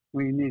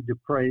 We need to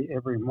pray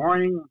every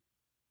morning.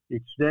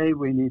 Each day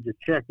we need to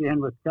check in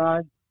with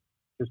God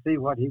to see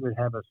what He would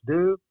have us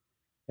do.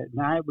 At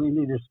night we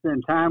need to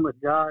spend time with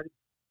God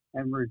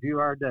and review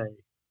our day.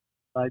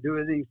 By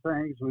doing these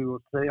things, we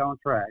will stay on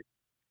track.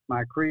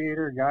 My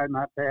Creator, guide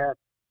my path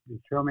and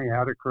show me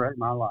how to correct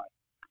my life.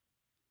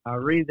 I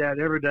read that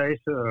every day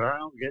so that I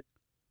don't get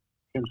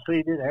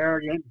conceited,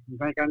 arrogant, and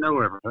think I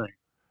know everything.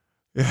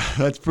 Yeah,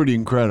 that's pretty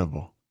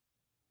incredible.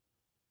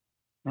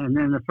 And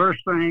then the first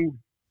thing,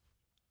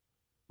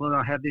 well,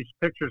 I have these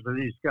pictures of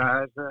these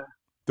guys.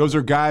 Those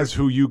are guys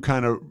who you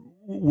kind of,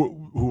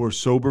 who are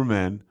sober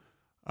men,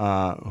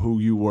 who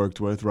you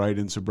worked with, right,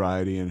 in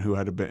sobriety, and who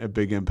had a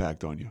big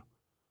impact on you.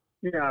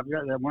 Yeah, I've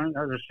got that one.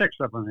 There's 6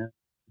 of them here.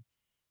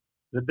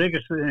 The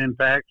biggest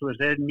impact was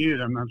Ed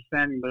Mutum. I'm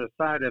standing by the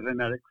side of him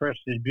at a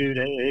Crested Butte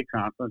AA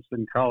conference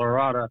in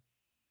Colorado.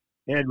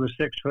 Ed was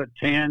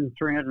 6'10",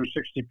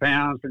 360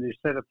 pounds, and he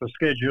set up a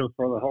schedule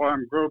for the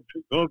Harlem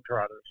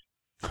Globetrotters.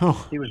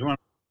 Oh. He was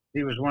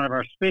one of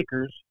our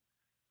speakers,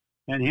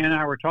 and he and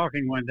I were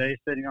talking one day,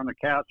 sitting on the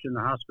couch in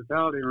the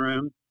hospitality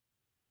room,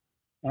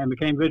 and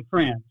became good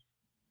friends.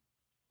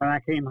 When I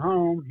came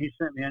home, he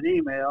sent me an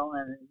email,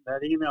 and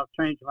that email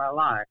changed my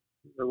life,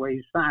 the way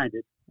he signed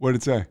it. What did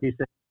it say?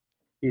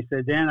 He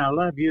said, Dan, I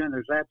love you, and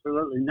there's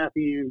absolutely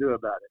nothing you can do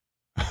about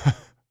it.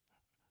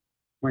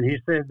 When he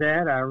said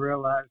that, I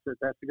realized that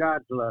that's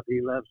God's love.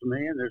 He loves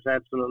me, and there's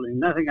absolutely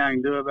nothing I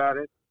can do about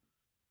it.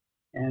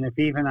 And if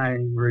even I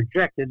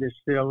reject it, it's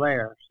still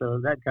there. So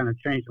that kind of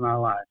changed my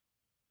life.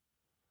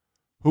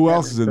 Who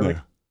else is in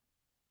there?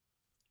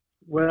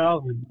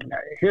 Well,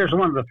 here's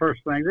one of the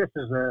first things. This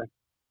is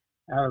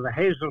out of the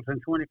Hazelton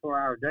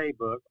 24-Hour Day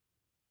book.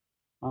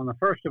 On the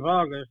 1st of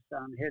August,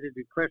 I'm headed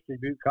to Crested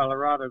Butte,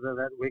 Colorado to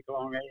that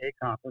week-long AA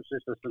conference.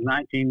 This is in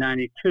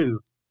 1992.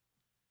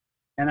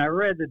 And I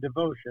read the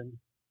devotion,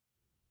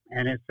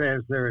 and it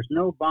says, there is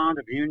no bond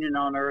of union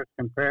on earth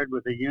compared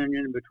with the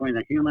union between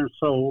the human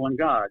soul and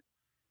God.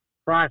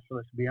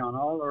 Priceless beyond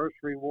all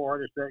earth's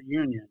reward is that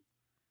union.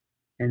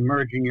 and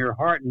merging your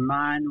heart and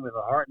mind with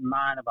the heart and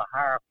mind of a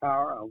higher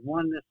power, a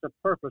oneness of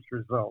purpose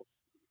results,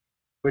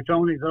 which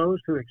only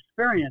those who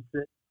experience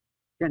it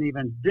can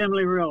even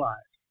dimly realize.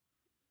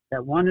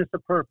 That oneness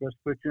of purpose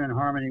puts you in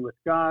harmony with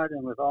God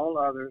and with all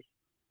others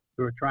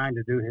who are trying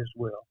to do His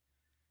will.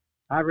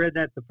 I read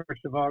that the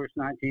 1st of August,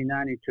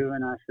 1992,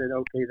 and I said,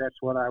 okay,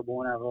 that's what I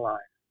want out of life.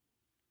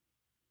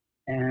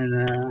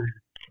 And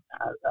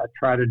I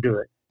try to do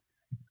it.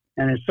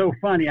 And it's so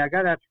funny. I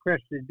got out to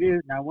Crested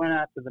Butte, and I went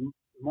out to the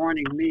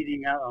morning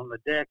meeting out on the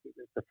deck at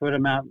the foot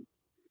of Mount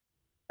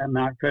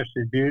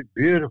Crested Butte.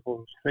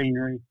 Beautiful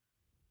scenery.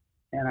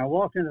 And I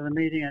walked into the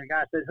meeting, and the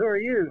guy said, "Who are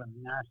you?"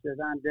 And I said,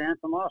 "I'm Dan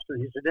from Austin."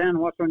 He said, "Dan,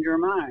 what's on your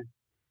mind?"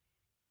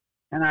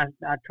 And I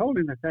told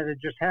him that had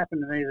just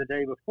happened to me the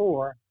day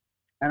before.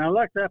 And I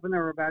looked up, and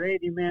there were about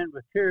 80 men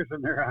with tears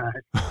in their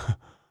eyes.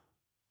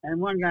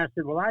 And one guy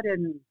said, "Well, I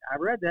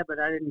read that, but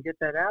I didn't get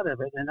that out of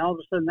it." And all of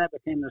a sudden, that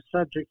became the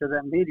subject of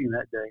that meeting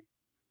that day.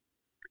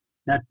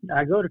 Now,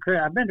 I've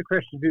been to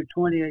Crested Butte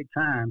 28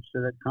 times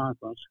to that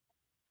conference,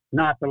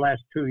 not the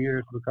last 2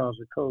 years because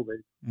of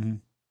COVID. Mm-hmm.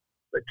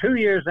 But 2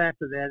 years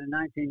after that, in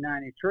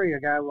 1993, a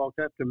guy walked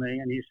up to me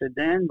and he said,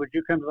 "Dan, would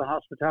you come to the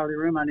hospitality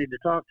room? I need to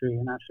talk to you."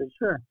 And I said,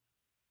 "Sure."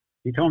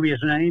 He told me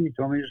his name. He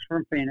told me he was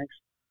from Phoenix.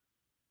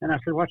 And I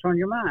said, "What's on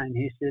your mind?"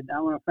 He said,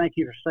 "I want to thank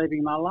you for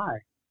saving my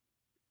life."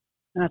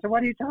 And I said,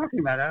 "What are you talking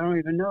about? I don't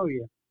even know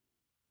you."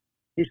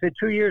 He said,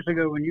 2 years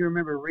ago, when you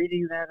remember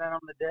reading that out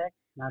on the deck?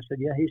 And I said,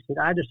 "Yeah." He said,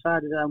 "I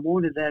decided I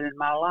wanted that in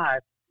my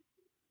life,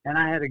 and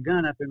I had a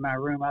gun up in my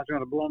room. I was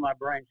going to blow my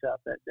brains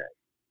out that day."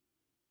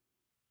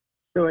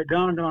 So it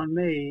dawned on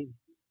me,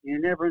 you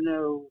never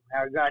know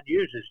how God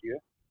uses you.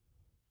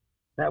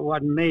 That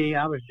wasn't me.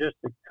 I was just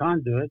a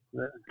conduit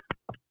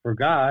for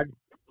God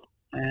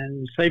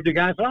and saved a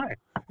guy's life.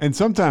 And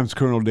sometimes,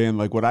 Colonel Dan,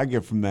 like what I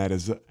get from that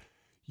is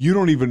you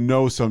don't even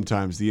know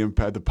sometimes the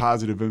impact, the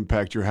positive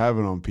impact you're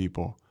having on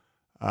people.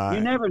 You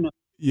never know.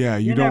 Yeah,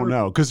 you don't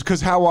know. Because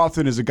how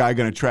often is a guy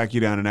going to track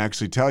you down and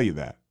actually tell you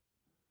that?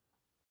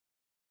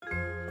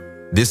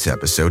 This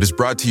episode is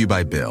brought to you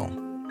by Bill.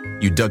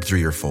 You dug through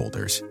your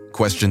folders,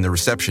 questioned the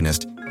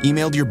receptionist,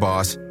 emailed your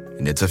boss,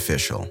 and it's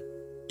official.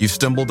 You've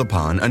stumbled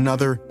upon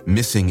another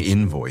missing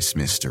invoice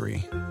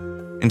mystery.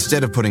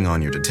 Instead of putting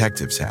on your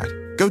detective's hat,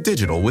 go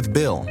digital with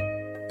Bill.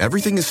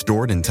 Everything is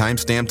stored and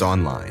time-stamped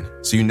online,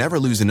 so you never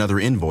lose another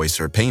invoice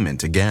or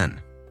payment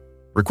again.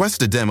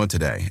 Request a demo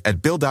today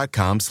at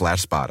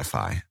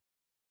bill.com/Spotify.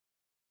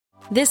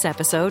 This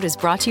episode is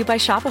brought to you by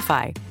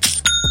Shopify.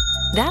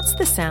 That's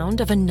the sound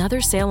of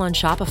another sale on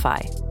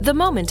Shopify. The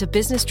moment a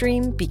business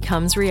dream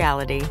becomes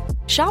reality.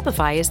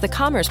 Shopify is the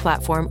commerce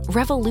platform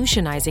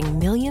revolutionizing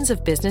millions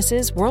of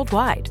businesses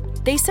worldwide.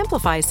 They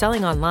simplify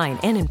selling online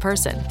and in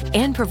person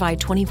and provide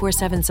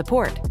 24/7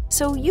 support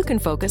so you can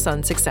focus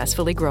on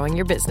successfully growing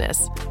your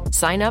business.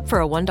 Sign up for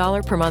a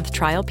 $1 per month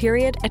trial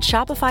period at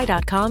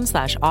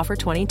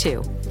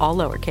shopify.com/offer22, all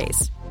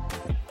lowercase.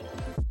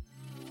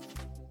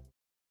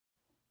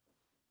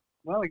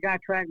 Well, the guy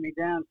tracked me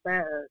down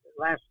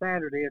last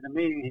Saturday at the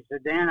meeting. He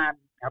said, "Dan, I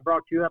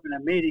brought you up in a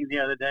meeting the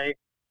other day,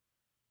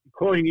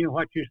 quoting you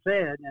what you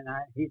said." And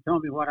he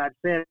told me what I'd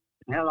said.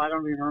 Hell, I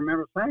don't even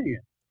remember saying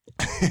it.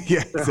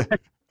 Yes. So,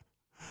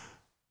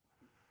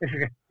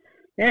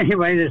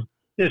 anyway,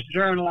 this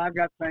journal, I've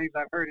got things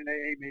I've heard in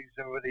AA meetings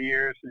over the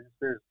years. And it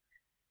says,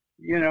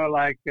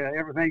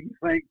 everything you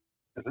think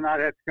does not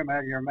have to come out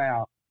of your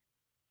mouth.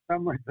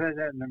 Someone said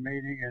that in the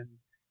meeting, and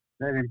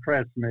that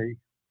impressed me.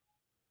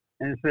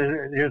 And it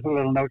says, here's a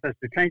little note that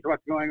to change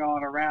what's going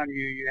on around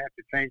you, you have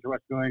to change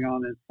what's going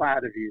on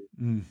inside of you.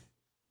 Mm.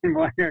 And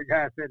one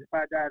guy said, "If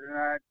I die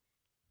tonight,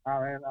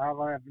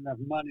 I'll have enough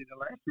money to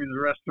last me the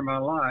rest of my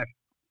life."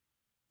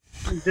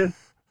 And just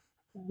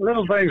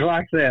little things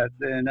like that.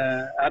 And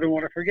I don't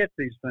want to forget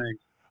these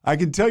things. I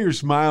can tell you're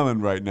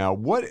smiling right now.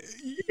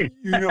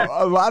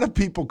 A lot of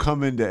people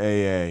come into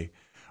AA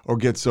or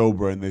get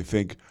sober and they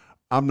think,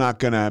 I'm not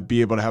going to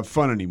be able to have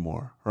fun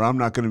anymore, or I'm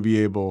not going to be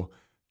able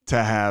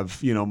to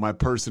have, my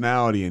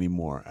personality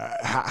anymore.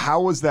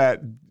 How was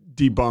that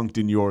debunked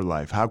in your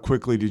life? How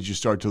quickly did you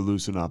start to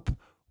loosen up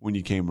when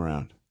you came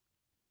around?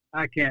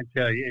 I can't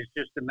tell you. It's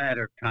just a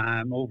matter of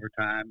time, over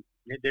time.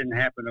 It didn't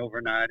happen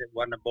overnight. It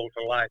wasn't a bolt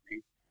of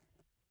lightning.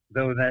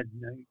 Though that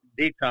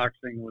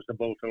detoxing was a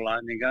bolt of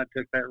lightning. God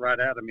took that right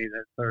out of me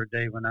that third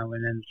day when I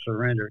went in and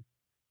surrendered.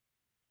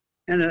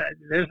 And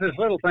there's this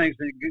little things.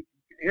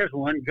 Here's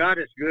one. God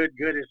is good.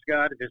 Good is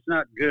God. If it's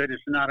not good,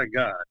 it's not a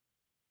God.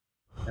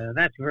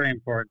 That's very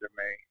important to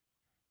me.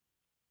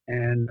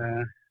 And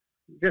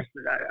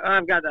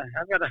I've got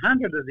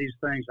 100 of these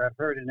things I've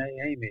heard in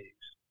AA meetings.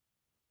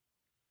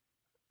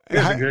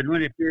 Here's a good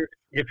one.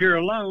 If you're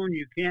alone,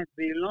 you can't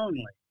be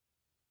lonely.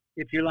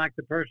 If you like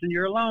the person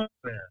you're alone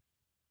with.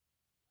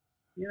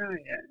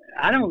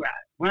 I don't.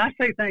 When I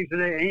say things at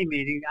AA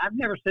meeting, I've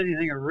never said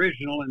anything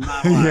original in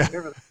my life.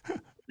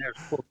 Everything there's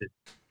quoted.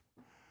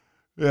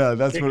 Yeah,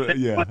 that's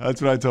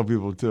what I tell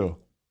people too.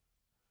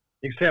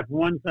 Except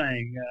one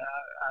thing,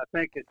 I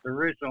think it's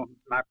original.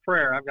 My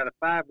prayer. I've got a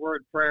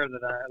 5-word prayer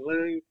that I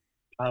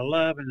I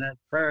love, and that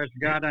prayer is,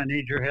 God, I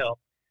need your help.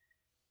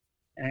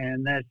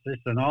 And that's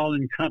just an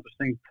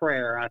all-encompassing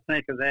prayer. I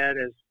think of that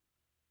as,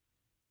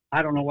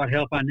 I don't know what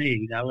help I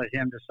need. I let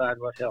him decide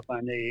what help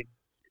I need.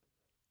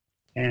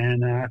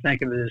 And I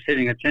think of it as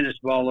hitting a tennis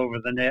ball over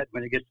the net.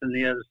 When it gets on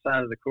the other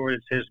side of the court,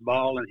 it's his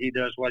ball, and he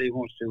does what he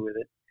wants to with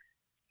it.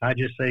 I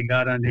just say,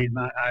 God, I need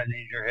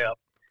your help.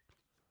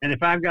 And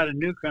if I've got a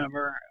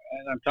newcomer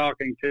and I'm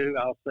talking to,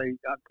 I'll say,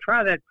 I'll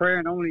try that prayer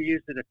and only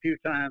use it a few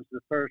times the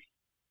first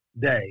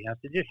day. I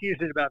said, just use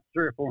it about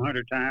 300 or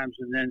 400 times,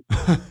 and then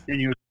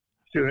you'll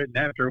do it. And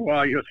after a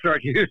while, you'll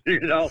start using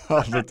it all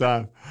the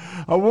time.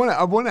 I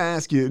want to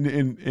ask you,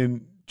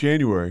 in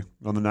January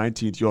on the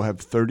 19th, you'll have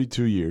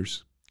 32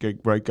 years. Okay,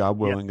 right, God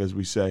willing, as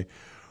we say.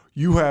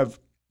 You have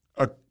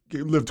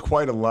lived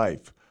quite a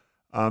life.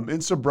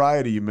 In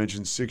sobriety, you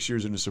mentioned 6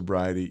 years into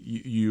sobriety,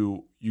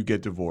 you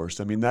get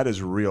divorced. I mean, that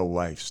is real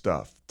life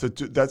stuff.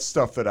 That's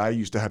stuff that I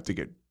used to have to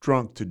get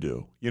drunk to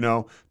do,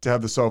 to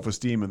have the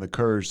self-esteem and the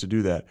courage to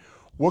do that.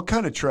 What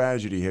kind of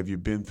tragedy have you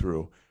been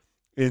through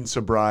in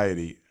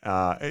sobriety?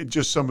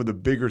 Just some of the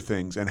bigger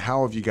things, and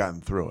how have you gotten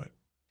through it?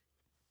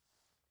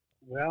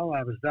 Well,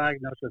 I was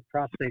diagnosed with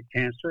prostate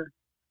cancer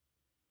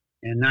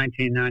in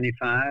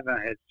 1995.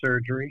 I had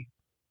surgery.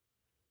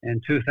 In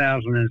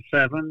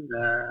 2007,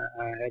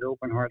 I had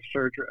open heart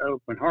surgery.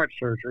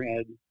 I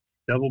had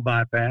double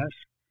bypass.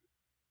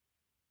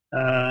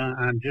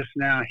 I'm just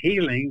now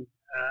healing.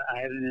 I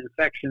had an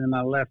infection in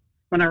my left.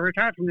 When I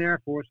retired from the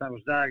Air Force, I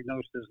was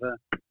diagnosed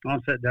as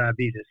onset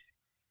diabetes,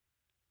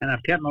 and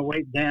I've kept my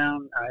weight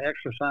down. I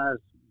exercise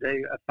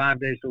 5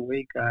 days a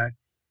week. I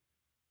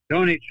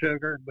don't eat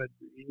sugar, but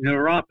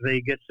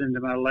neuropathy gets into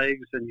my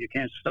legs, and you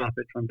can't stop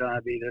it from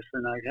diabetes.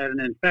 And I had an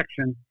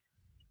infection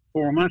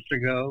 4 months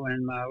ago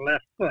in my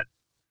left foot,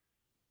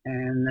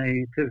 and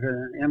they took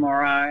an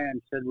MRI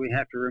and said, we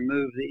have to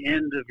remove the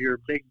end of your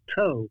big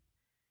toe.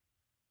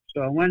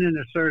 So I went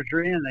into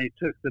surgery, and they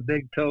took the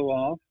big toe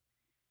off,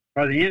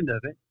 or the end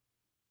of it.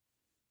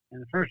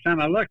 And the first time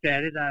I looked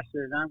at it, I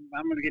said, I'm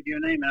going to give you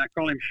a name, and I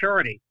call him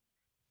Shorty,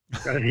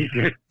 because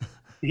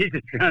he's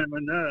just kind of a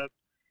nub.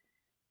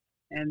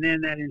 And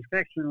then that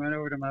infection went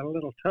over to my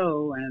little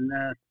toe, and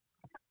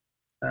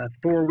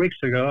 4 weeks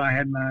ago, I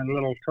had my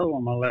little toe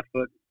on my left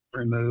foot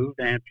removed,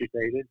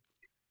 amputated.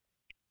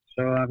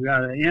 So I've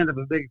got the end of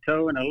a big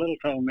toe and a little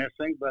toe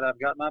missing, but I've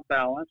got my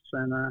balance,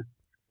 and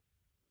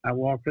I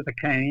walk with a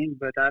cane,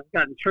 but I've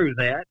gotten through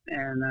that.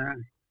 And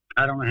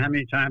I don't know how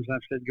many times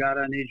I've said, God,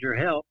 I need your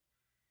help.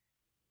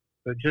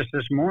 But just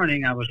this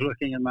morning, I was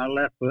looking at my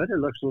left foot. It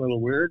looks a little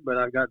weird, but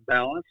I've got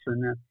balance,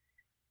 and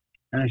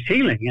it's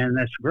healing, and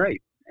that's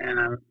great. And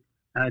I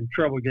had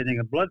trouble getting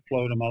a blood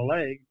flow to my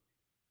leg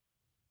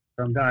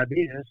from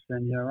diabetes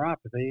and neuropathy,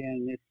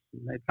 and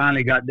they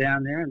finally got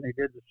down there, and they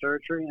did the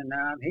surgery, and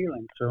now I'm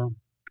healing. So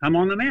I'm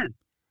on the mend.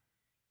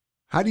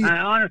 How do you?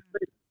 I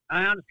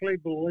honestly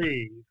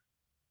believe,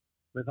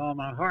 with all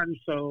my heart and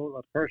soul,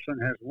 a person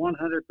has 100%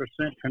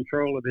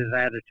 control of his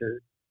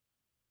attitude.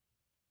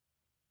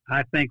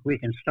 I think we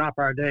can stop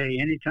our day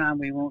anytime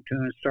we want to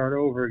and start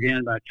over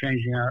again by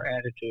changing our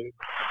attitude.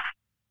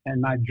 And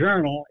my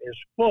journal is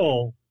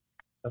full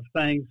of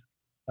things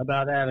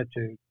about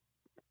attitude.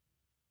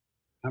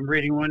 I'm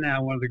reading one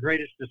now. One of the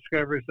greatest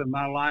discoveries of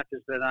my life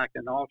is that I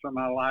can alter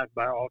my life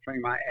by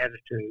altering my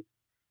attitude.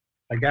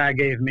 A guy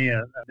gave me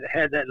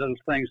had that little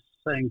thing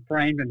saying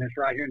framed, and it's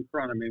right here in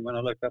front of me when I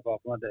looked up off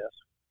my desk.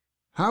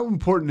 How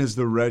important is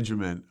the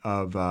regimen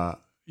of,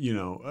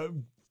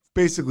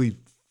 basically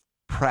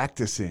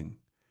practicing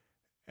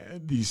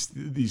these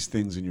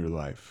things in your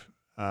life?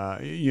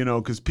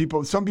 Because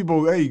some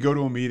people, hey, you go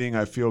to a meeting,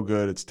 I feel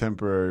good, it's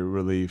temporary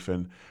relief,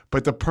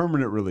 but the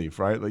permanent relief,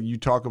 right? Like you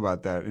talk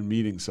about that in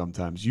meetings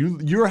sometimes.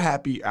 You're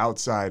happy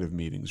outside of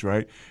meetings,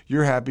 right?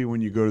 You're happy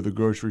when you go to the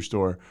grocery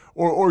store,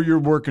 or you're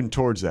working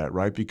towards that,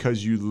 right?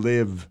 Because you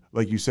live,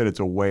 like you said, it's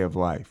a way of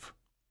life.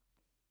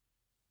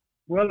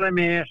 Well, let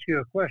me ask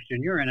you a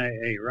question. You're in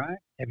AA, right?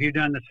 Have you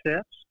done the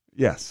steps?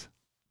 Yes.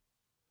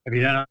 Have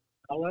you done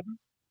all of them?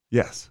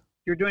 Yes.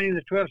 You're doing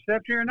the 12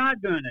 steps, you're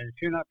not doing it.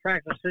 If you're not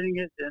practicing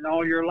it in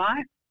all your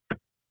life,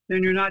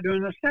 then you're not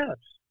doing the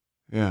steps.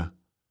 Yeah.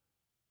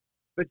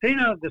 But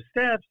the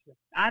steps,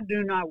 I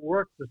do not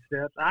work the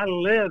steps. I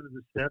live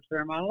the steps.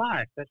 They're my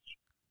life.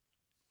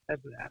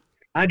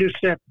 I do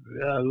step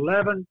 10,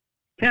 11,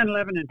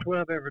 and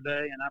 12 every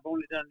day, and I've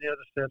only done the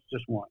other steps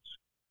just once.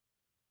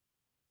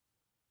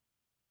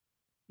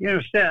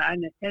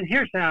 And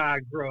here's how I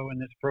grow in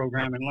this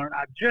program and learn.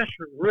 I've just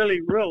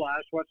really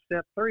realized what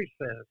step 3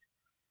 says.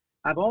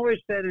 I've always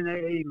said in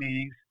AA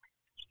meetings,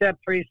 step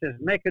 3 says,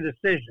 make a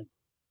decision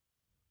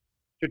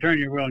to turn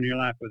your will and your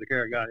life over to the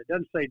care of God. It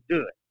doesn't say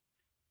do it.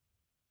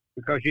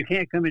 Because you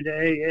can't come into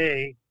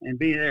AA and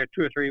be there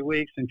 2 or 3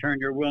 weeks and turn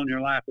your will and your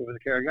life over to the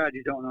care of God.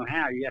 You don't know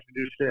how. You have to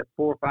do step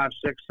 4, 5,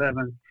 6,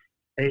 7,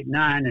 8,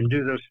 9 and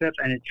do those steps.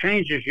 And it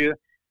changes you,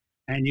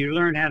 and you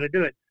learn how to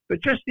do it.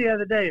 But just the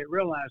other day, I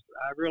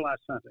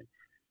realized something.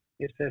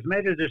 It says,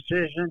 made a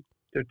decision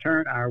to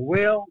turn our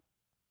will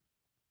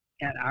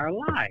and our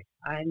life.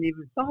 I hadn't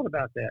even thought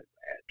about that.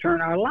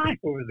 turn our life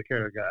over to the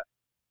care of God.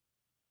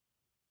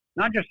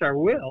 Not just our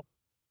will,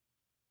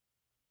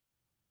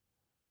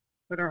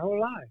 but our whole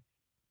life.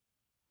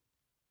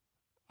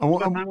 I'm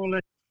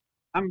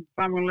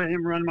going to let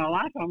him run my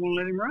life. I'm going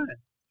to let him run it.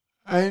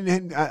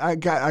 And I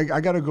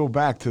got to go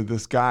back to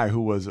this guy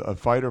who was a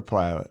fighter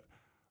pilot,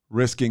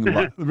 risking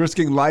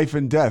life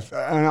and death.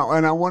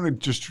 And I want to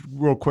just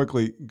real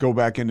quickly go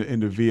back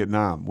into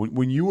Vietnam.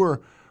 When you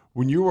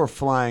were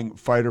flying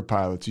fighter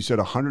pilots, you said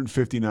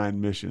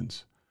 159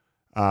 missions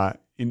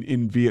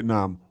in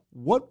Vietnam.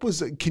 What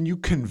was? Can you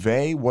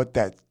convey what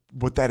that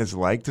is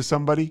like to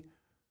somebody?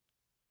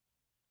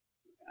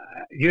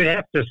 You'd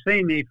have to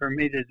see me for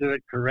me to do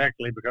it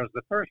correctly, because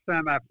the first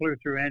time I flew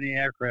through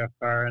anti-aircraft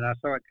fire and I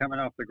saw it coming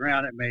off the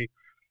ground at me,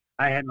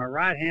 I had my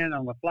right hand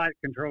on the flight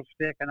control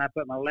stick and I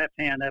put my left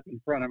hand up in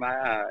front of my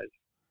eyes.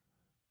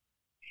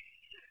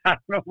 I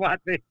don't know why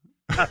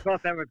I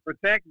thought that would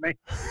protect me,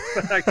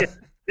 but I guess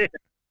it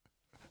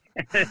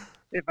did.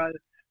 If I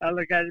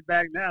look at it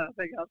back now, I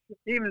think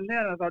even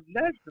then I thought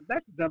that's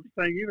the dumbest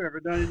thing you've ever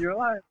done in your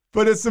life.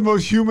 But it's the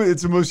most human.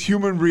 It's the most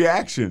human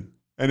reaction,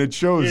 and it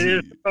shows.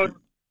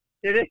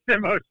 It is the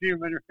most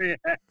human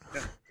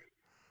reaction.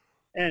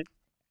 And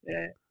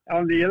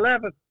on the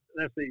 11th,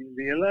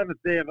 the 11th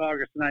day of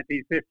August,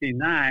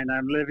 1959,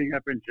 I'm living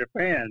up in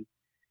Japan,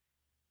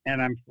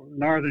 and I'm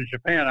northern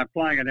Japan. I'm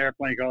flying an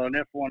airplane called an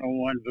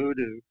F-101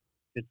 Voodoo.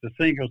 It's a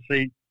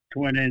single-seat,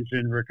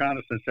 twin-engine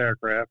reconnaissance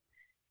aircraft.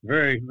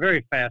 Very,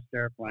 very fast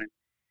airplane.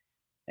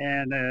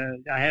 And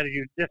I had to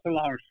use, it's a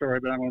long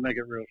story, but I'm going to make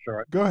it real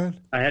short. Go ahead.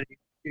 I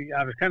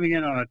was coming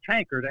in on a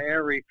tanker to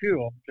air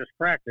refuel, just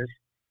practice,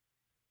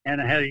 and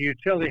I had a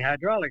utility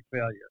hydraulic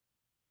failure.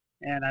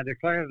 And I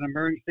declared an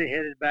emergency,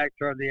 headed back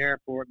toward the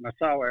airport,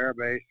 Misawa Air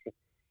Base.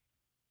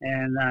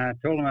 And I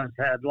told them I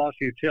had lost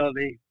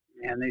utility,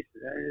 and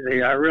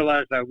I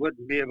realized I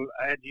wouldn't be able,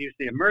 I had to use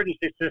the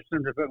emergency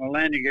system to put my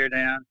landing gear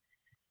down.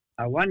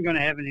 I wasn't going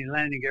to have any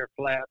landing gear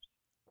flaps.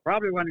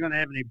 Probably wasn't going to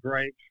have any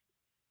brakes,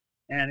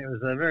 and it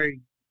was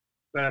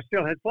but I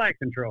still had flight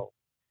control.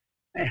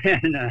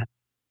 And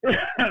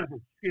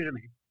excuse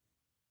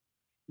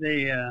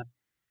me,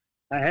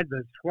 I had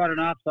the squadron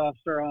ops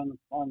officer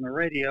on the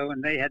radio,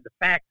 and they had the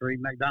factory,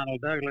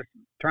 McDonnell Douglas,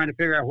 trying to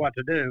figure out what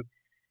to do.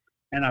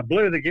 And I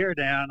blew the gear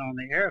down on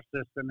the air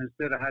system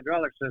instead of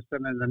hydraulic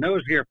system, and the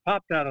nose gear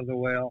popped out of the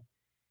well.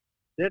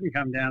 Didn't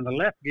come down. The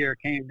left gear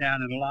came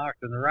down and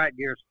locked, and the right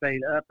gear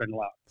stayed up and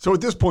locked. So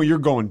at this point, you're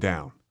going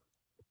down.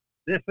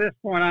 This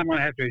point, I'm going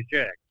to have to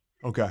eject.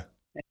 Okay.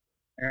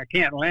 I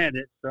can't land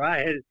it, so I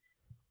had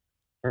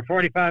for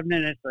 45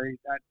 minutes.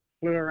 I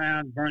flew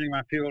around, burning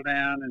my fuel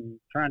down and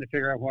trying to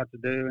figure out what to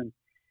do. And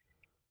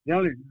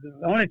the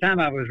only time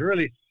I was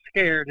really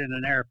scared in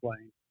an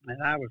airplane,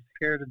 and I was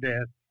scared to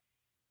death.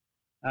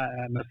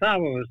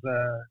 Misawa was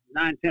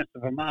 9/10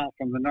 of a mile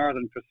from the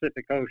northern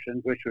Pacific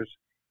Ocean, which was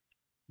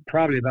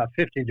probably about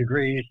 50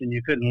 degrees, and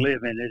you couldn't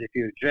live in it if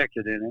you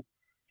ejected in it.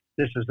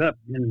 This is up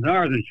in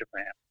northern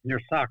Japan, near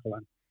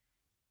Sakhalin.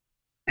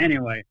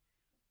 Anyway,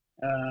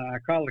 I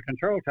called the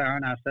control tower,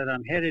 and I said,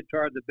 I'm headed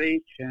toward the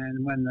beach,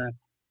 and when the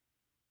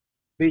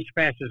beach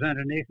passes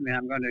underneath me,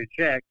 I'm going to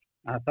eject.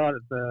 I thought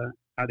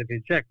if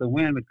eject, the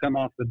wind would come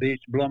off the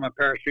beach, blow my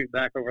parachute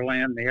back over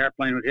land, the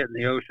airplane would hit in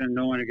the ocean,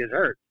 no one would get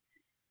hurt.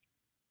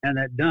 And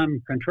that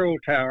dumb control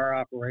tower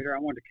operator, I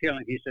wanted to kill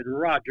him. He said,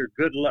 Roger,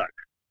 good luck.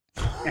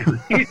 And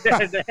when he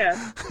said that,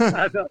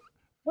 I thought,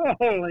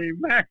 holy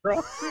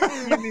mackerel,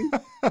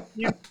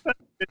 you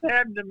it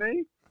happened to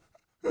me.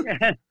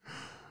 And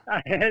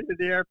I headed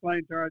the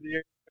airplane toward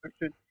the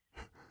ocean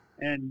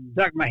and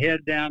ducked my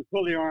head down,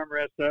 pulled the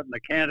armrest up, and the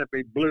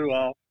canopy blew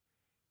off.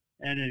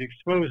 And it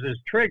exposes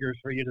triggers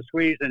for you to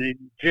squeeze and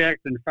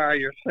eject and fire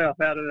yourself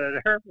out of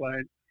that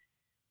airplane.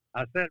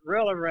 I set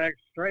Rilla Rack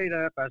straight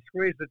up. I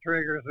squeezed the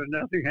triggers and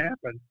nothing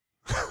happened.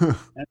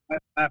 And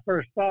my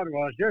first thought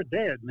was, you're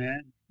dead,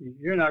 man.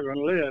 You're not going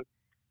to live.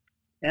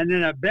 And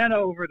then I bent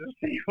over to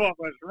see what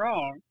was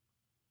wrong.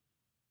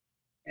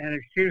 And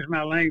excuse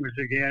my language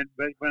again,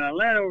 but when I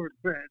leaned over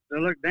to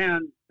look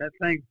down, that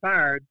thing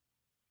fired,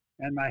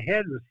 and my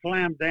head was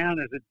slammed down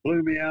as it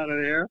blew me out of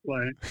the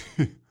airplane.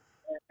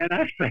 And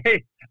I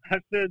said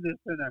this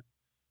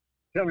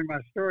telling my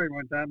story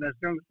one time. That's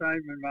the only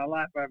time in my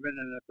life I've been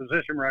in a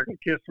position where I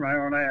could kiss my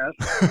own ass.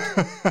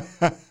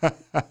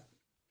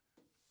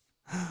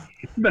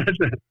 But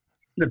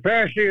the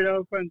parachute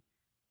opened,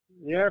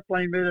 the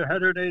airplane made a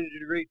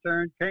 180-degree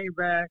turn, came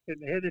back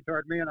and headed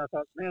toward me, and I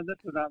thought, man, this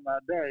is not my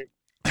day.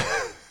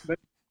 But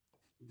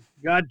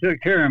God took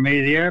care of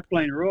me. The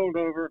airplane rolled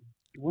over,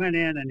 went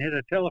in and hit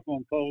a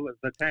telephone pole that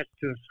was attached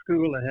to a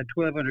school that had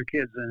 1,200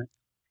 kids in it.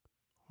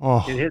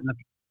 Oh. It hit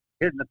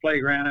in the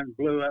playground and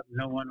blew up.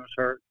 No one was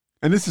hurt.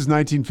 And this is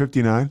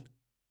 1959?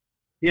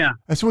 Yeah.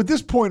 And so at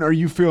this point, are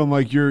you feeling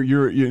like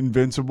you're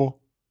invincible?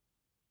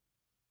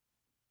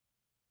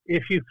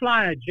 If you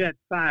fly a jet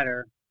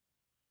fighter,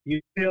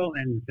 you feel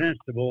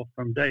invincible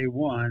from day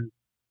one,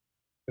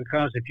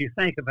 because if you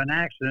think of an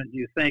accident,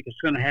 you think it's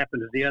going to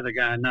happen to the other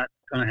guy, not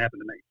going to happen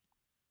to me.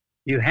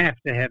 You have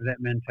to have that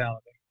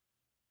mentality.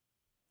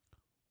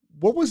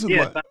 What was it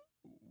Yes, like?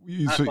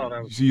 I thought I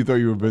was. So you thought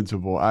you were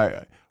invincible.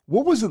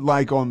 What was it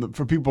like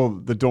for people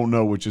that don't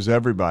know, which is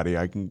everybody?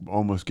 I can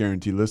almost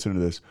guarantee listening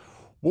to this.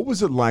 What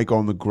was it like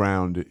on the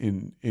ground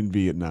in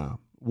Vietnam?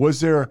 Was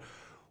there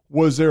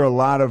a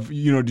lot of,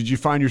 did you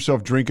find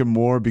yourself drinking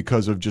more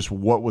because of just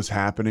what was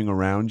happening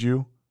around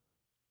you?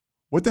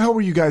 What the hell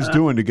were you guys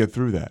doing to get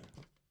through that?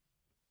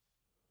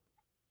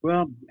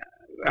 Well,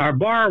 our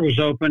bar was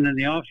open in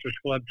the officers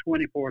club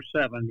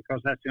 24/7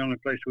 because that's the only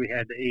place we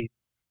had to eat.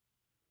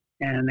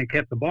 And they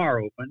kept the bar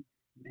open,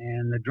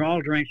 and the draw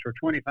drinks were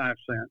 25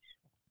 cents.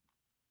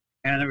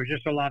 And there was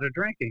just a lot of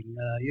drinking.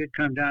 You'd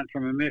come down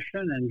from a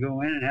mission and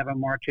go in and have a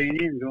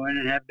martini and go in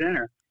and have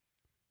dinner.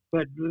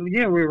 But,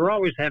 yeah, we were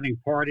always having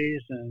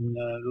parties and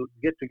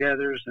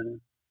get-togethers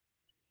and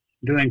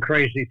doing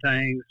crazy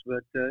things.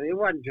 But it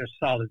wasn't just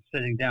solid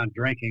sitting down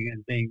drinking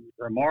and being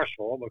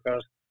remorseful,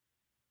 because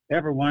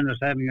everyone was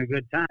having a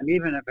good time.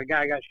 Even if a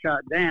guy got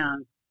shot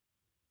down,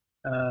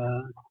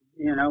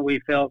 we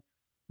felt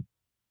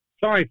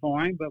sorry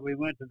for him, but we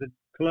went to the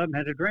club and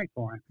had a drink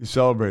for him. You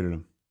celebrated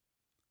him?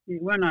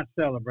 We're not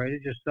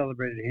celebrated, just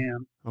celebrated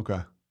him.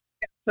 Okay.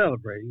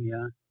 Celebrating,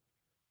 yeah.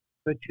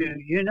 But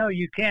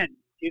you can't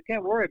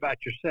worry about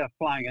yourself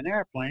flying an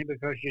airplane,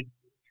 because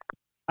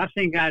I've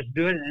seen guys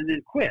do it and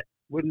then quit,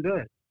 wouldn't do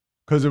it.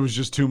 Because it was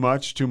just too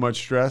much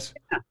stress?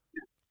 Yeah.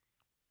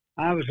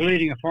 I was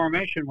leading a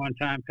formation one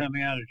time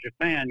coming out of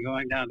Japan,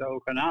 going down to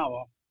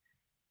Okinawa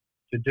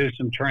to do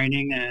some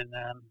training, and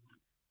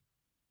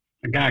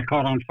a guy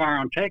caught on fire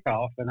on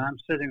takeoff, and I'm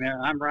sitting there,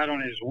 I'm right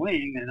on his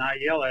wing, and I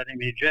yell at him,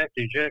 eject,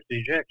 eject,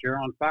 eject,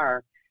 you're on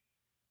fire.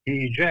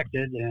 He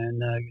ejected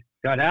and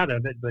got out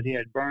of it, but he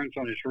had burns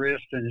on his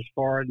wrist and his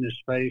forehead and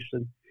his face,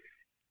 and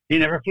he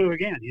never flew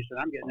again. He said,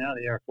 I'm getting out of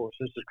the Air Force.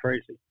 This is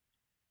crazy.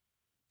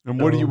 And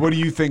so, what do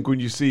you think when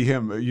you see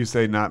him? You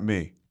say, not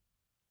me.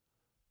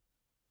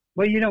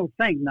 Well, you don't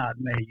think not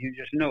me. You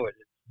just know it.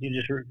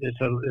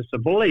 It's a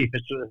belief.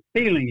 It's a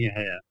feeling you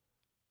have.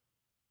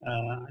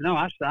 No,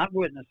 I've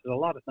witnessed a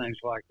lot of things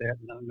like that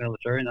in the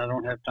military, and I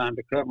don't have time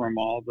to cover them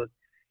all. But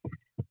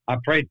I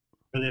prayed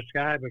for this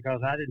guy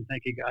because I didn't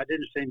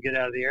see him get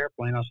out of the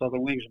airplane. I saw the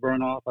wings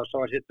burn off. I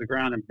saw it hit the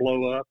ground and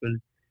blow up,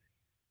 and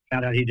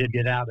found out he did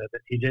get out of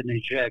it. He didn't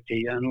eject.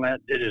 He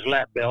did his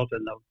lap belt,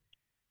 and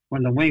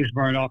when the wings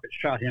burned off, it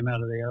shot him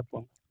out of the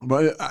airplane.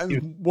 But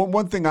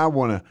one thing I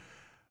want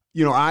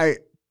to,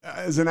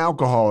 as an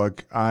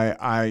alcoholic,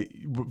 I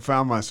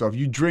found myself,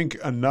 you drink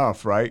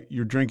enough, right?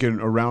 You're drinking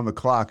around the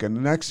clock, and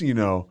the next thing you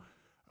know,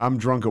 I'm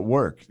drunk at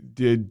work.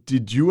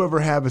 Did you ever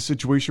have a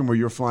situation where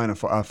you're flying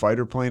a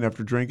fighter plane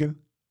after drinking?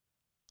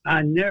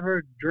 I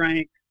never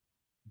drank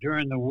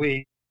during the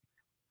week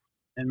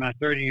in my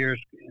 30 years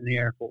in the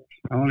Air Force.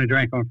 I only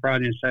drank on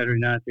Friday and Saturday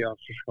night at the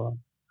officers club.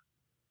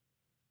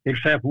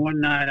 Except one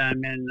night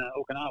I'm in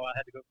Okinawa. I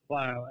had to go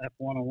fly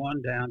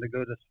F-101 down to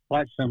go to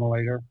flight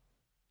simulator.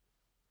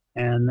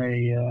 And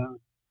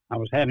I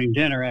was having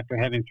dinner after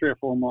having 3 or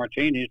 4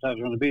 martinis. I was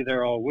going to be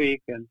there all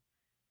week. And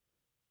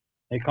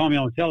they called me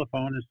on the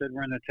telephone and said,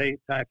 we're in a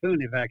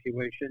typhoon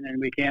evacuation and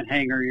we can't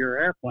hangar your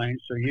airplane.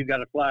 So you got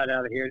to fly it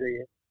out of here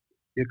to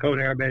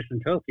Yokota Air Base in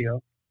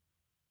Tokyo.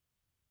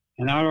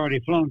 And I'd already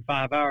flown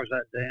 5 hours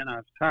that day, and I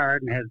was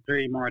tired and had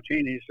 3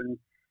 martinis. And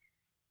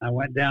I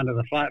went down to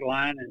the flight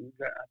line and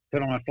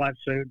put on my flight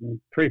suit and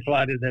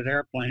pre-flighted that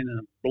airplane in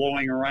a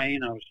blowing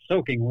rain. I was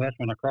soaking wet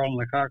when I crawled in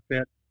the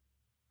cockpit.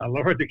 I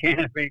lowered the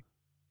canopy,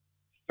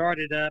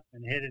 started up,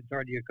 and headed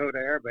toward Yokota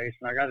Air Base.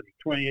 And I got it to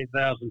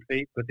 28,000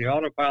 feet, put the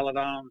autopilot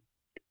on,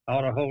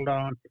 auto hold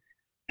on,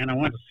 and I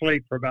went to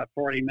sleep for about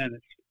 40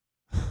 minutes.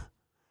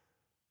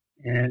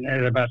 And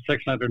at about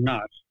 600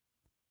 knots.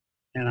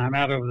 And I'm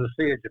out over the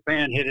Sea of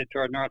Japan, headed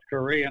toward North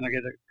Korea, and I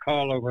get a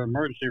call over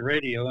emergency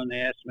radio, and they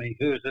asked me,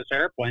 who is this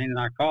airplane? And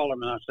I called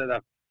them, and I said,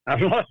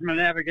 I've lost my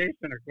navigation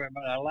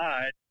equipment. I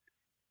lied.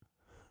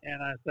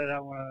 And I said,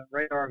 I want a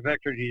radar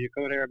vector to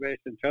Yokota Air Base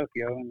in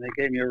Tokyo, and they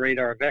gave me a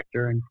radar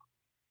vector, and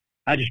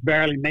I just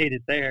barely made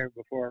it there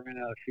before I ran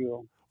out of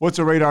fuel. What's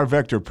a radar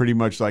vector? Pretty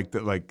much like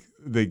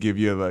they give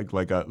you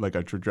like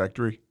a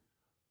trajectory?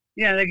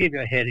 Yeah, they give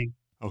you a heading.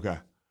 Okay.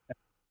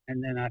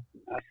 And then I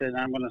said,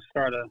 I'm going to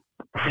start a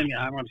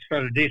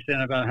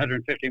descent about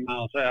 150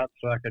 miles out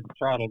so I could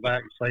throttle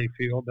back and save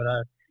fuel. But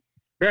I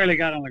barely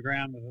got on the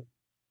ground with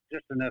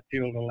just enough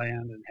fuel to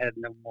land and had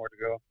no more to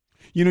go.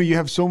 You know, you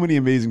have so many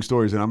amazing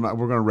stories, and we're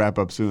going to wrap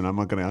up soon. I'm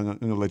going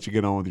to let you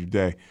get on with your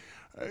day.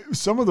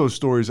 Some of those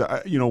stories,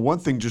 one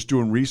thing, just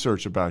doing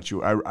research about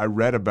you, I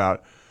read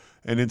about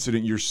an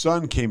incident. Your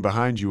son came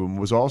behind you and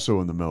was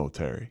also in the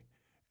military,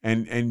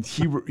 and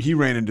he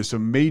ran into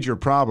some major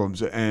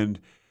problems. And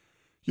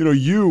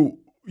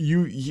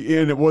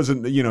and it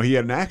wasn't, he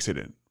had an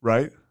accident,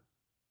 right?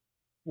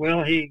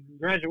 Well, he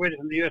graduated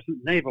from the U.S.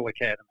 Naval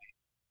Academy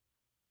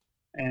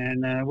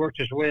and worked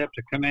his way up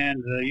to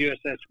command the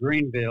USS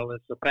Greenville.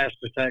 It's a fast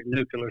attack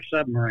nuclear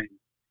submarine.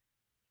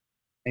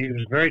 He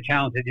was a very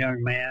talented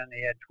young man.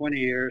 He had 20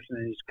 years,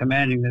 and he's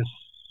commanding this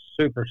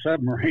super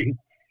submarine.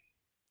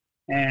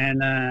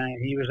 And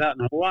he was out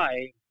in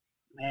Hawaii,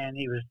 and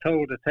he was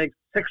told to take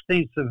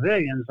 16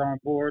 civilians on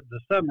board the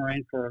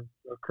submarine for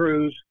a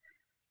cruise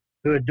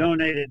who had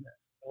donated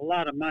a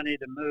lot of money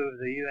to move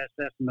the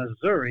USS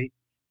Missouri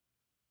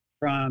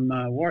from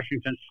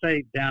Washington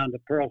State down to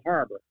Pearl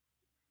Harbor.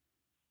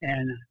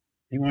 And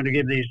he wanted to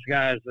give these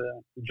guys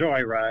a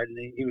joyride. And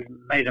he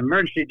made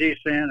emergency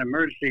descent,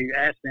 emergency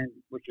ascent,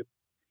 which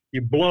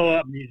you blow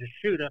up and you just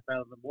shoot up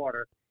out of the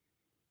water.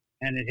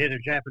 And it hit a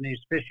Japanese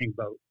fishing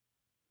boat,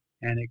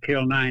 and it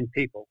killed 9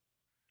 people.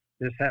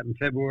 This happened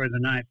February the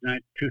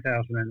 9th,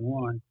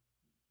 2001.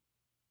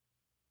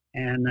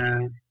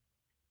 And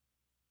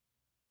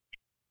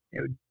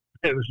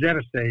it was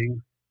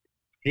devastating.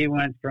 He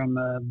went from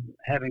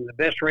having the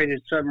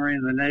best-rated submarine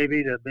in the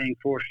Navy to being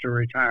forced to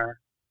retire.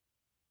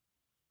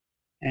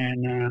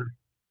 And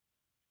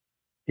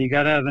he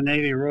got out of the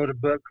Navy, wrote a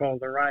book called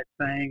The Right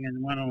Thing,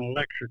 and went on a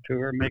lecture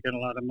tour, making a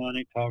lot of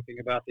money, talking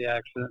about the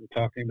accident and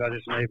talking about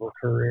his naval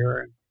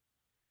career. And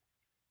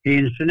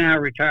he's now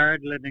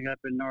retired, living up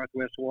in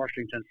Northwest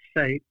Washington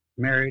State,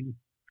 married,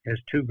 has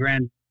 2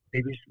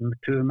 grandbabies,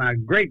 2 of my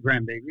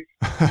great-grandbabies.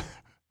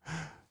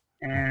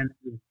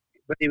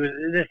 But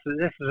this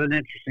is an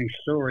interesting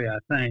story, I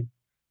think.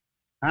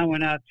 I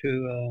went out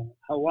to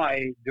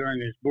Hawaii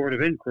during his board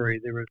of inquiry.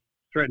 They were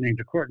threatening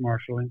to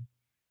court-martial him.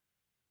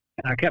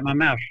 And I kept my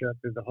mouth shut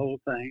through the whole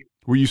thing.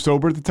 Were you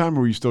sober at the time,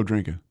 or were you still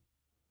drinking?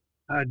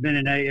 I'd been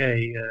in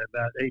AA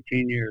about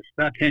 18 years,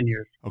 about 10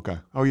 years. Okay.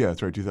 Oh, yeah,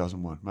 that's right,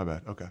 2001. My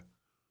bad. Okay.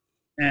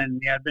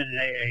 And yeah, I'd been in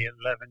AA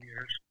 11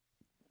 years.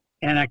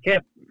 And I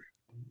kept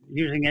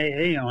using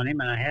AA on him,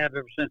 and I have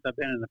ever since I've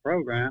been in the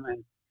program.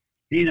 And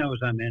he knows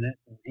I'm in it.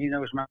 And he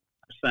knows my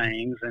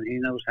sayings, and he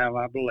knows how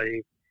I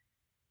believe.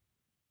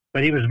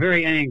 But he was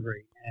very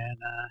angry, and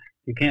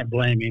you can't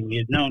blame him. He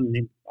had known,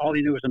 all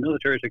he knew was the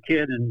military as a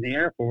kid and the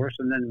Air Force,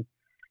 and then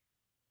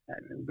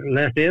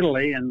left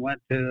Italy and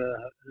went to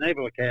the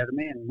Naval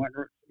Academy and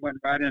went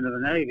right into the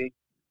Navy.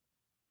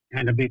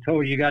 And to be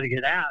told you got to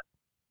get out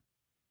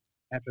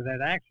after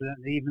that accident,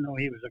 even though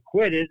he was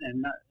acquitted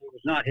and it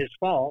was not his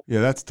fault.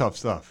 Yeah, that's tough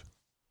stuff.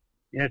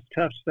 Yeah, it's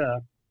tough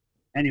stuff.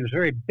 And he was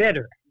very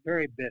bitter,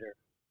 very bitter.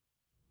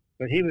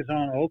 But he was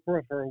on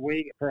Oprah for a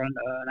week, for an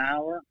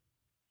hour.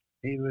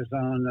 He was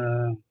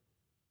on,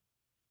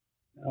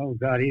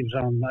 he was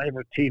on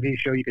every TV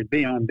show you could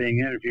be on being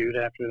interviewed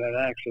after that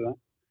accident.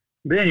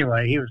 But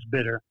anyway, he was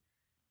bitter.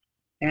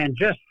 And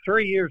just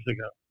 3 years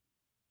ago,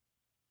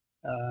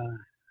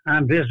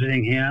 I'm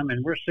visiting him,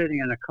 and we're sitting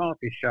in a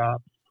coffee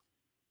shop.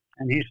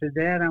 And he said,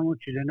 "Dad, I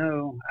want you to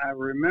know, I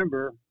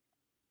remember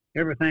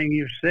everything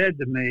you said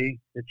to me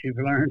that you've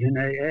learned in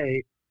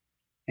AA."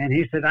 And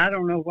he said, "I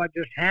don't know what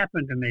just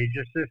happened to me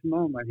just this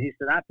moment." He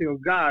said, "I feel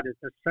God at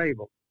this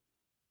table."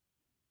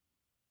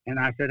 And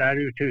I said, "I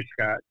do too,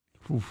 Scott."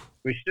 Oof.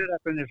 We stood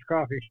up in this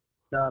coffee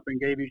shop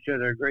and gave each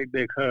other a great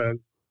big hug.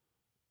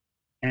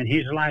 And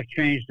his life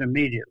changed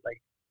immediately.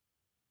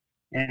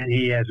 And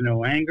he has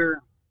no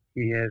anger.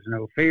 He has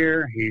no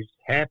fear. He's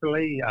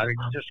happily. I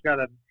just got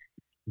a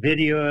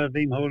video of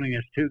him holding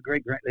his 2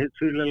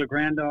 little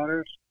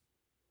granddaughters.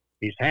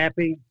 He's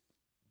happy.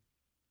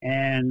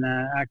 And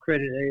I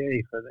credit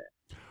AA for that.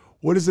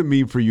 What does it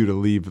mean for you to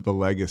leave the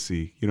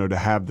legacy, to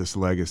have this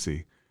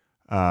legacy?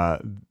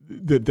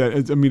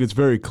 It's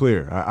very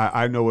clear.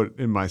 I know it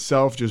in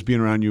myself, just being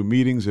around you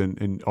meetings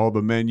and all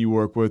the men you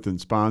work with and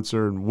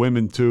sponsor and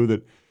women too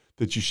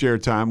that you share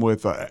time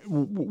with.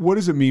 What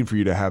does it mean for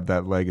you to have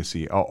that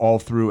legacy all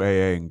through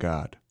AA and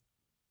God?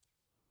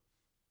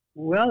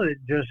 Well, it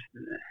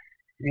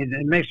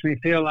makes me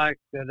feel like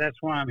that's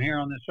why I'm here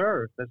on this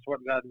earth. That's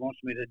what God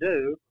wants me to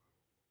do.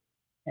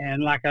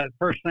 And like the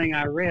first thing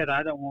I read,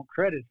 I don't want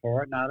credit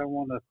for it, and I don't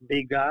want to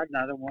be God, and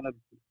I don't want to.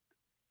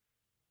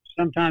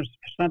 Sometimes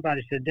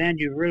somebody said, "Dan,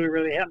 you really,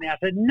 really helped me." I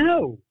said,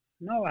 No,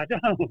 I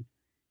don't.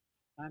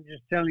 I'm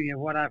just telling you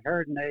what I've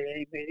heard in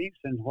AA meetings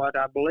and what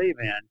I believe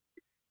in.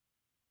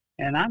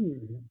 And I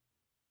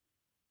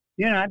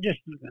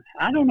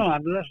don't know.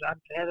 I've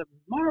had a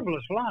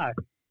marvelous life.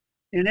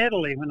 In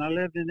Italy, when I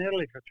lived in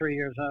Italy for 3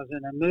 years, I was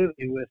in a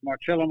movie with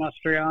Marcello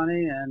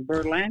Mastroianni and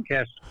Burt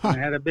Lancaster. I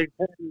had a big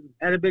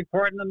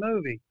part in the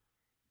movie.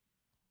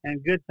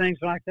 And good things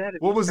like that.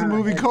 What was the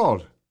movie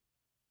called?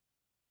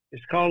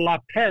 It's called La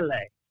Pelle.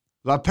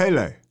 La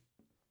Pelle.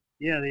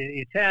 Yeah,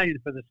 the Italian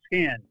for the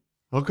skin.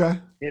 Okay.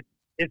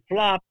 It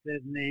flopped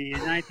in the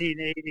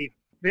 1980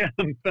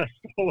 film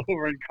festival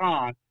over in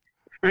Cannes.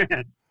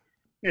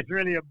 It's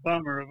really a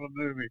bummer of a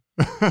movie.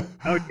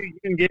 You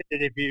can get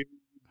it if you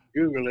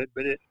Google it,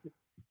 but it's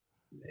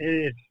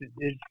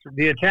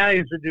the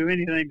Italians would do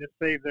anything to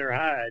save their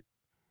hide.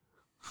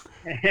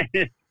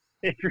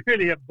 It's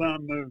really a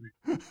bum movie.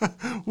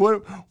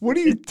 What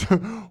do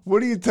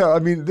you tell? I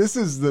mean, this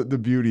is the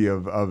beauty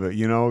of it.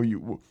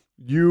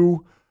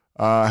 You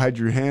had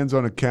your hands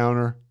on a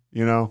counter,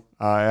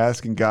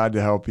 asking God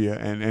to help you,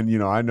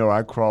 and I know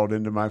I crawled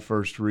into my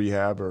first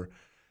rehab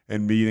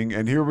and meeting,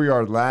 and here we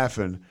are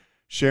laughing,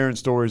 sharing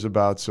stories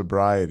about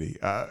sobriety.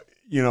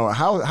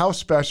 How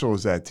special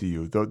is that to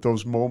you?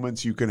 Those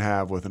moments you can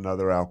have with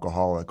another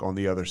alcoholic on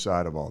the other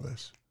side of all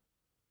this.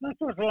 That's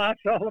what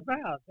life's all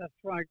about. That's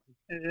why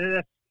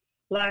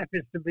life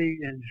is to be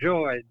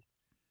enjoyed.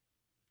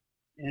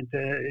 And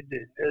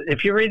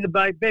if you read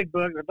the big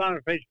book, the bottom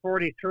of page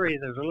 43,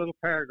 there's a little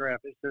paragraph.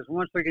 It says,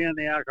 once again,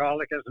 the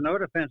alcoholic has no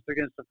defense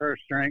against the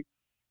first drink.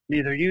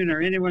 Neither you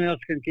nor anyone else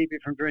can keep you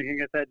from drinking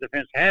it. That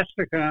defense has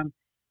to come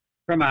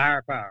from a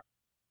higher power.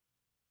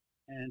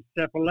 And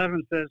step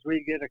 11 says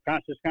we get a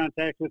conscious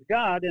contact with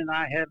God, and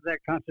I have that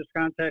conscious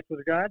contact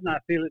with God, and I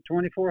feel it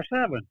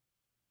 24/7.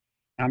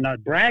 I'm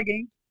not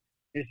bragging.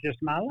 It's just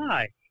my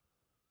life.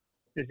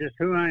 It's just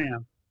who I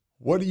am.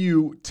 What do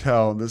you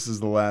tell, and this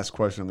is the last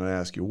question I'm going to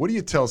ask you, what do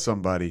you tell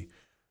somebody,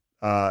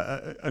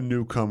 a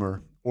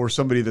newcomer or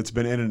somebody that's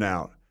been in and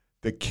out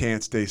that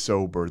can't stay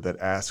sober, that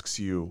asks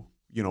you,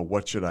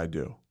 what should I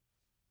do?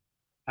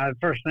 The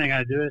first thing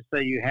I do is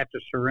say you have to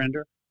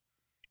surrender.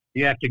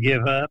 You have to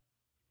give up.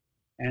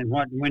 And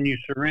when you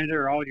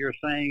surrender, all you're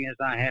saying is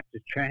I have to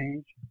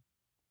change.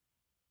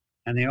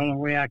 And the only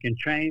way I can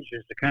change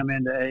is to come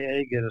into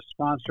AA, get a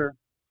sponsor.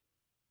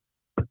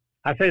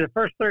 I say the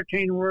first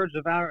 13 words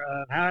of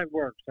how it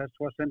works. That's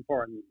what's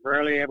important.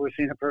 Rarely have we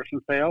seen a person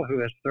fail who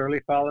has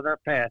thoroughly followed our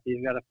path.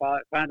 You've got to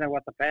find out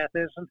what the path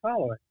is and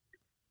follow it,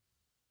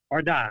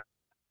 or die.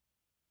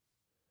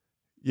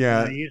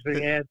 Yeah. I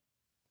usually add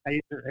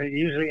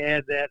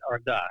that or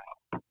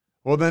die.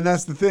 Well, then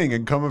that's the thing.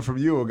 And coming from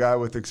you, a guy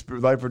with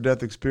life or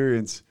death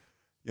experience,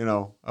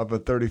 up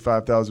at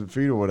 35,000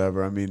 feet or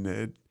whatever. I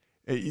mean,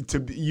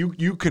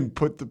 you can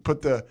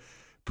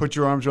put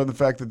your arms around the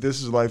fact that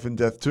this is life and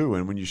death too.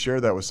 And when you share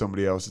that with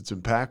somebody else, it's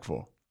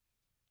impactful.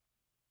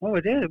 Oh,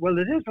 it is. Well,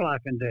 it is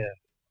life and death.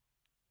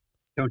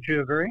 Don't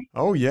you agree?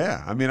 Oh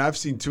yeah. I mean,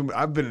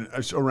 I've been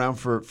around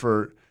for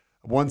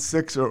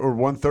 1/6 or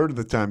 1/3 of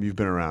the time you've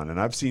been around. And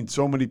I've seen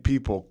so many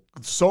people,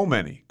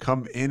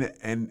 come in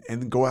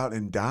and go out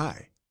and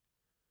die.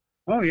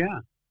 Oh yeah.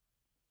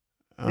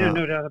 Yeah,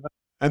 no doubt about it.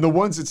 And the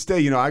ones that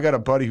stay, I got a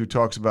buddy who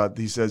talks about,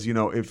 he says,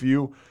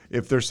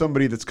 if there's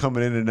somebody that's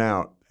coming in and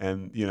out,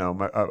 and,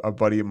 a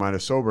buddy of mine, a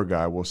sober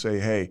guy, will say,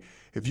 hey,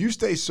 if you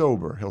stay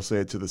sober, he'll say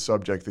it to the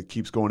subject that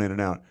keeps going in and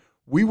out,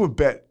 I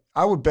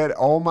would bet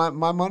all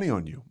my money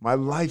on you, my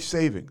life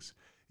savings.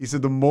 He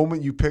said, the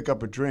moment you pick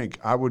up a drink,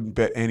 I wouldn't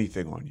bet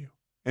anything on you.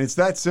 And it's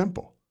that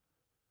simple.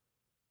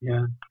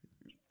 Yeah.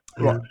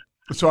 Well,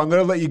 so I'm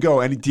going to let you go.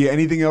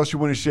 Anything else you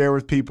want to share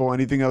with people?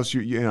 Anything else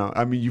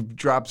you've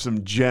dropped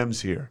some gems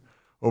here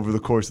over the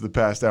course of the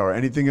past hour.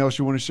 Anything else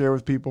you want to share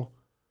with people?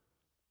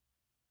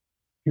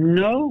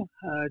 No,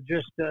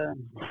 just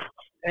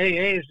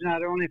AA is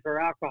not only for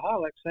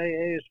alcoholics.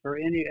 AA is for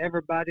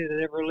everybody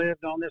that ever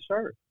lived on this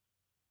earth.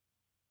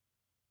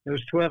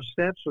 Those 12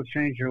 steps will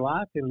change your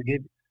life.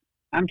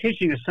 I'm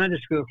teaching a Sunday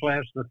school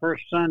class the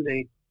first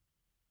Sunday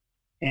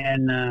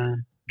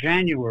in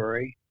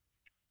January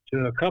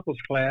to a couples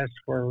class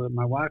where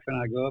my wife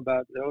and I go.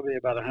 There'll be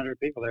about 100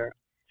 people there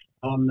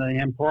on the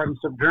importance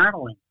of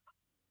journaling.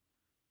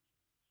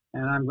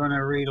 And I'm going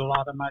to read a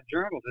lot of my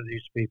journal to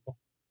these people.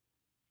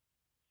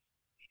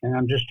 And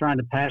I'm just trying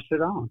to pass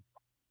it on.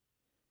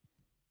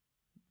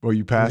 Well,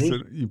 you passed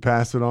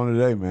it on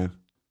today, man.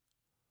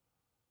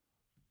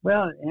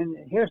 Well, and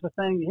here's the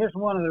thing. Here's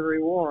one of the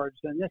rewards,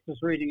 and this is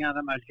reading out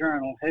of my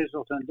journal,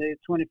 Hazleton, date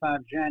 25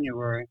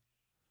 January.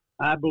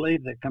 I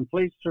believe that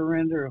complete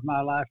surrender of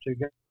my life to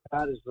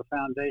God is the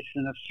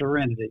foundation of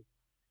serenity.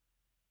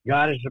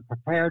 God has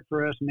prepared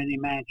for us many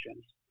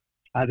mansions.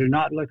 I do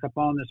not look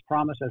upon this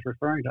promise as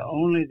referring to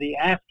only the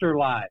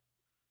afterlife.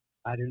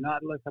 I do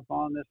not look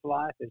upon this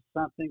life as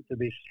something to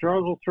be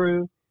struggled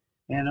through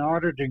in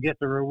order to get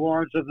the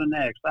rewards of the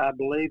next. I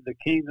believe the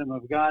kingdom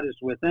of God is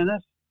within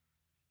us,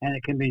 and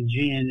it can be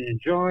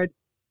enjoyed,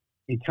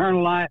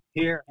 eternal life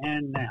here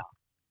and now.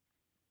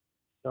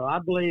 So I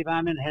believe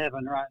I'm in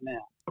heaven right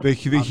now. The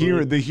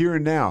here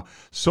and now.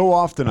 So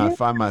often I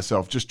find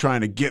myself just trying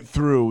to get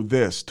through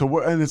this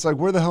and it's like,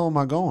 where the hell am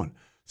I going?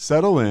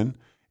 Settle in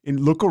and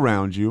look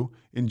around you.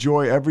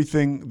 Enjoy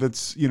everything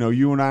that's,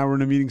 you and I were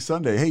in a meeting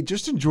Sunday. Hey,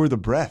 just enjoy the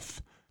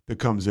breath that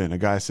comes in. A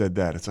guy said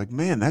that. It's like,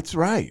 man, that's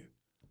right.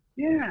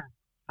 Yeah.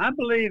 I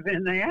believe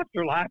in the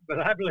afterlife, but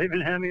I believe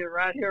in having it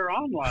right here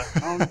on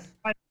life.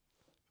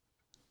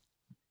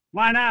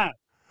 Why not?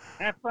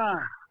 Have fun.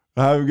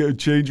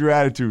 Change your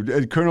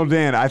attitude. Colonel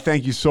Dan, I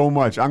thank you so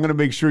much. I'm going to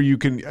make sure you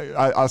can,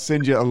 I'll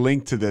send you a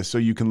link to this so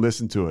you can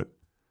listen to it.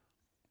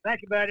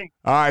 Thank you, buddy.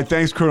 All right.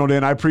 Thanks, Colonel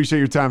Dan. I appreciate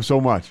your time so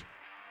much.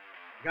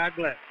 God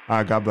bless. All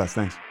right. God bless.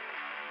 Thanks.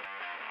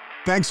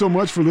 Thanks so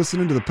much for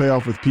listening to The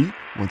Payoff with Pete.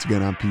 Once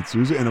again, I'm Pete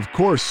Souza. And of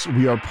course,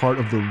 we are part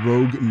of the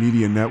Rogue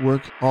Media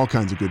Network. All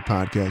kinds of good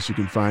podcasts you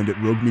can find at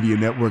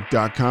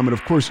roguemedianetwork.com. And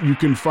of course, you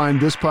can find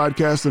this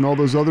podcast and all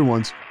those other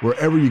ones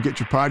wherever you get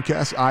your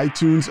podcasts,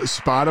 iTunes,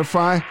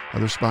 Spotify,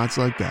 other spots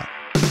like that.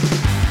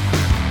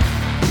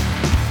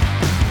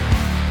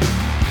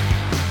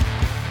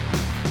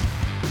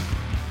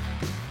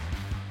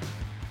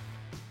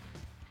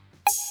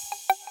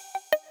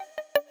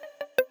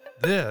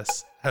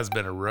 This has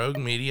been a Rogue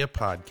Media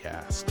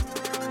podcast.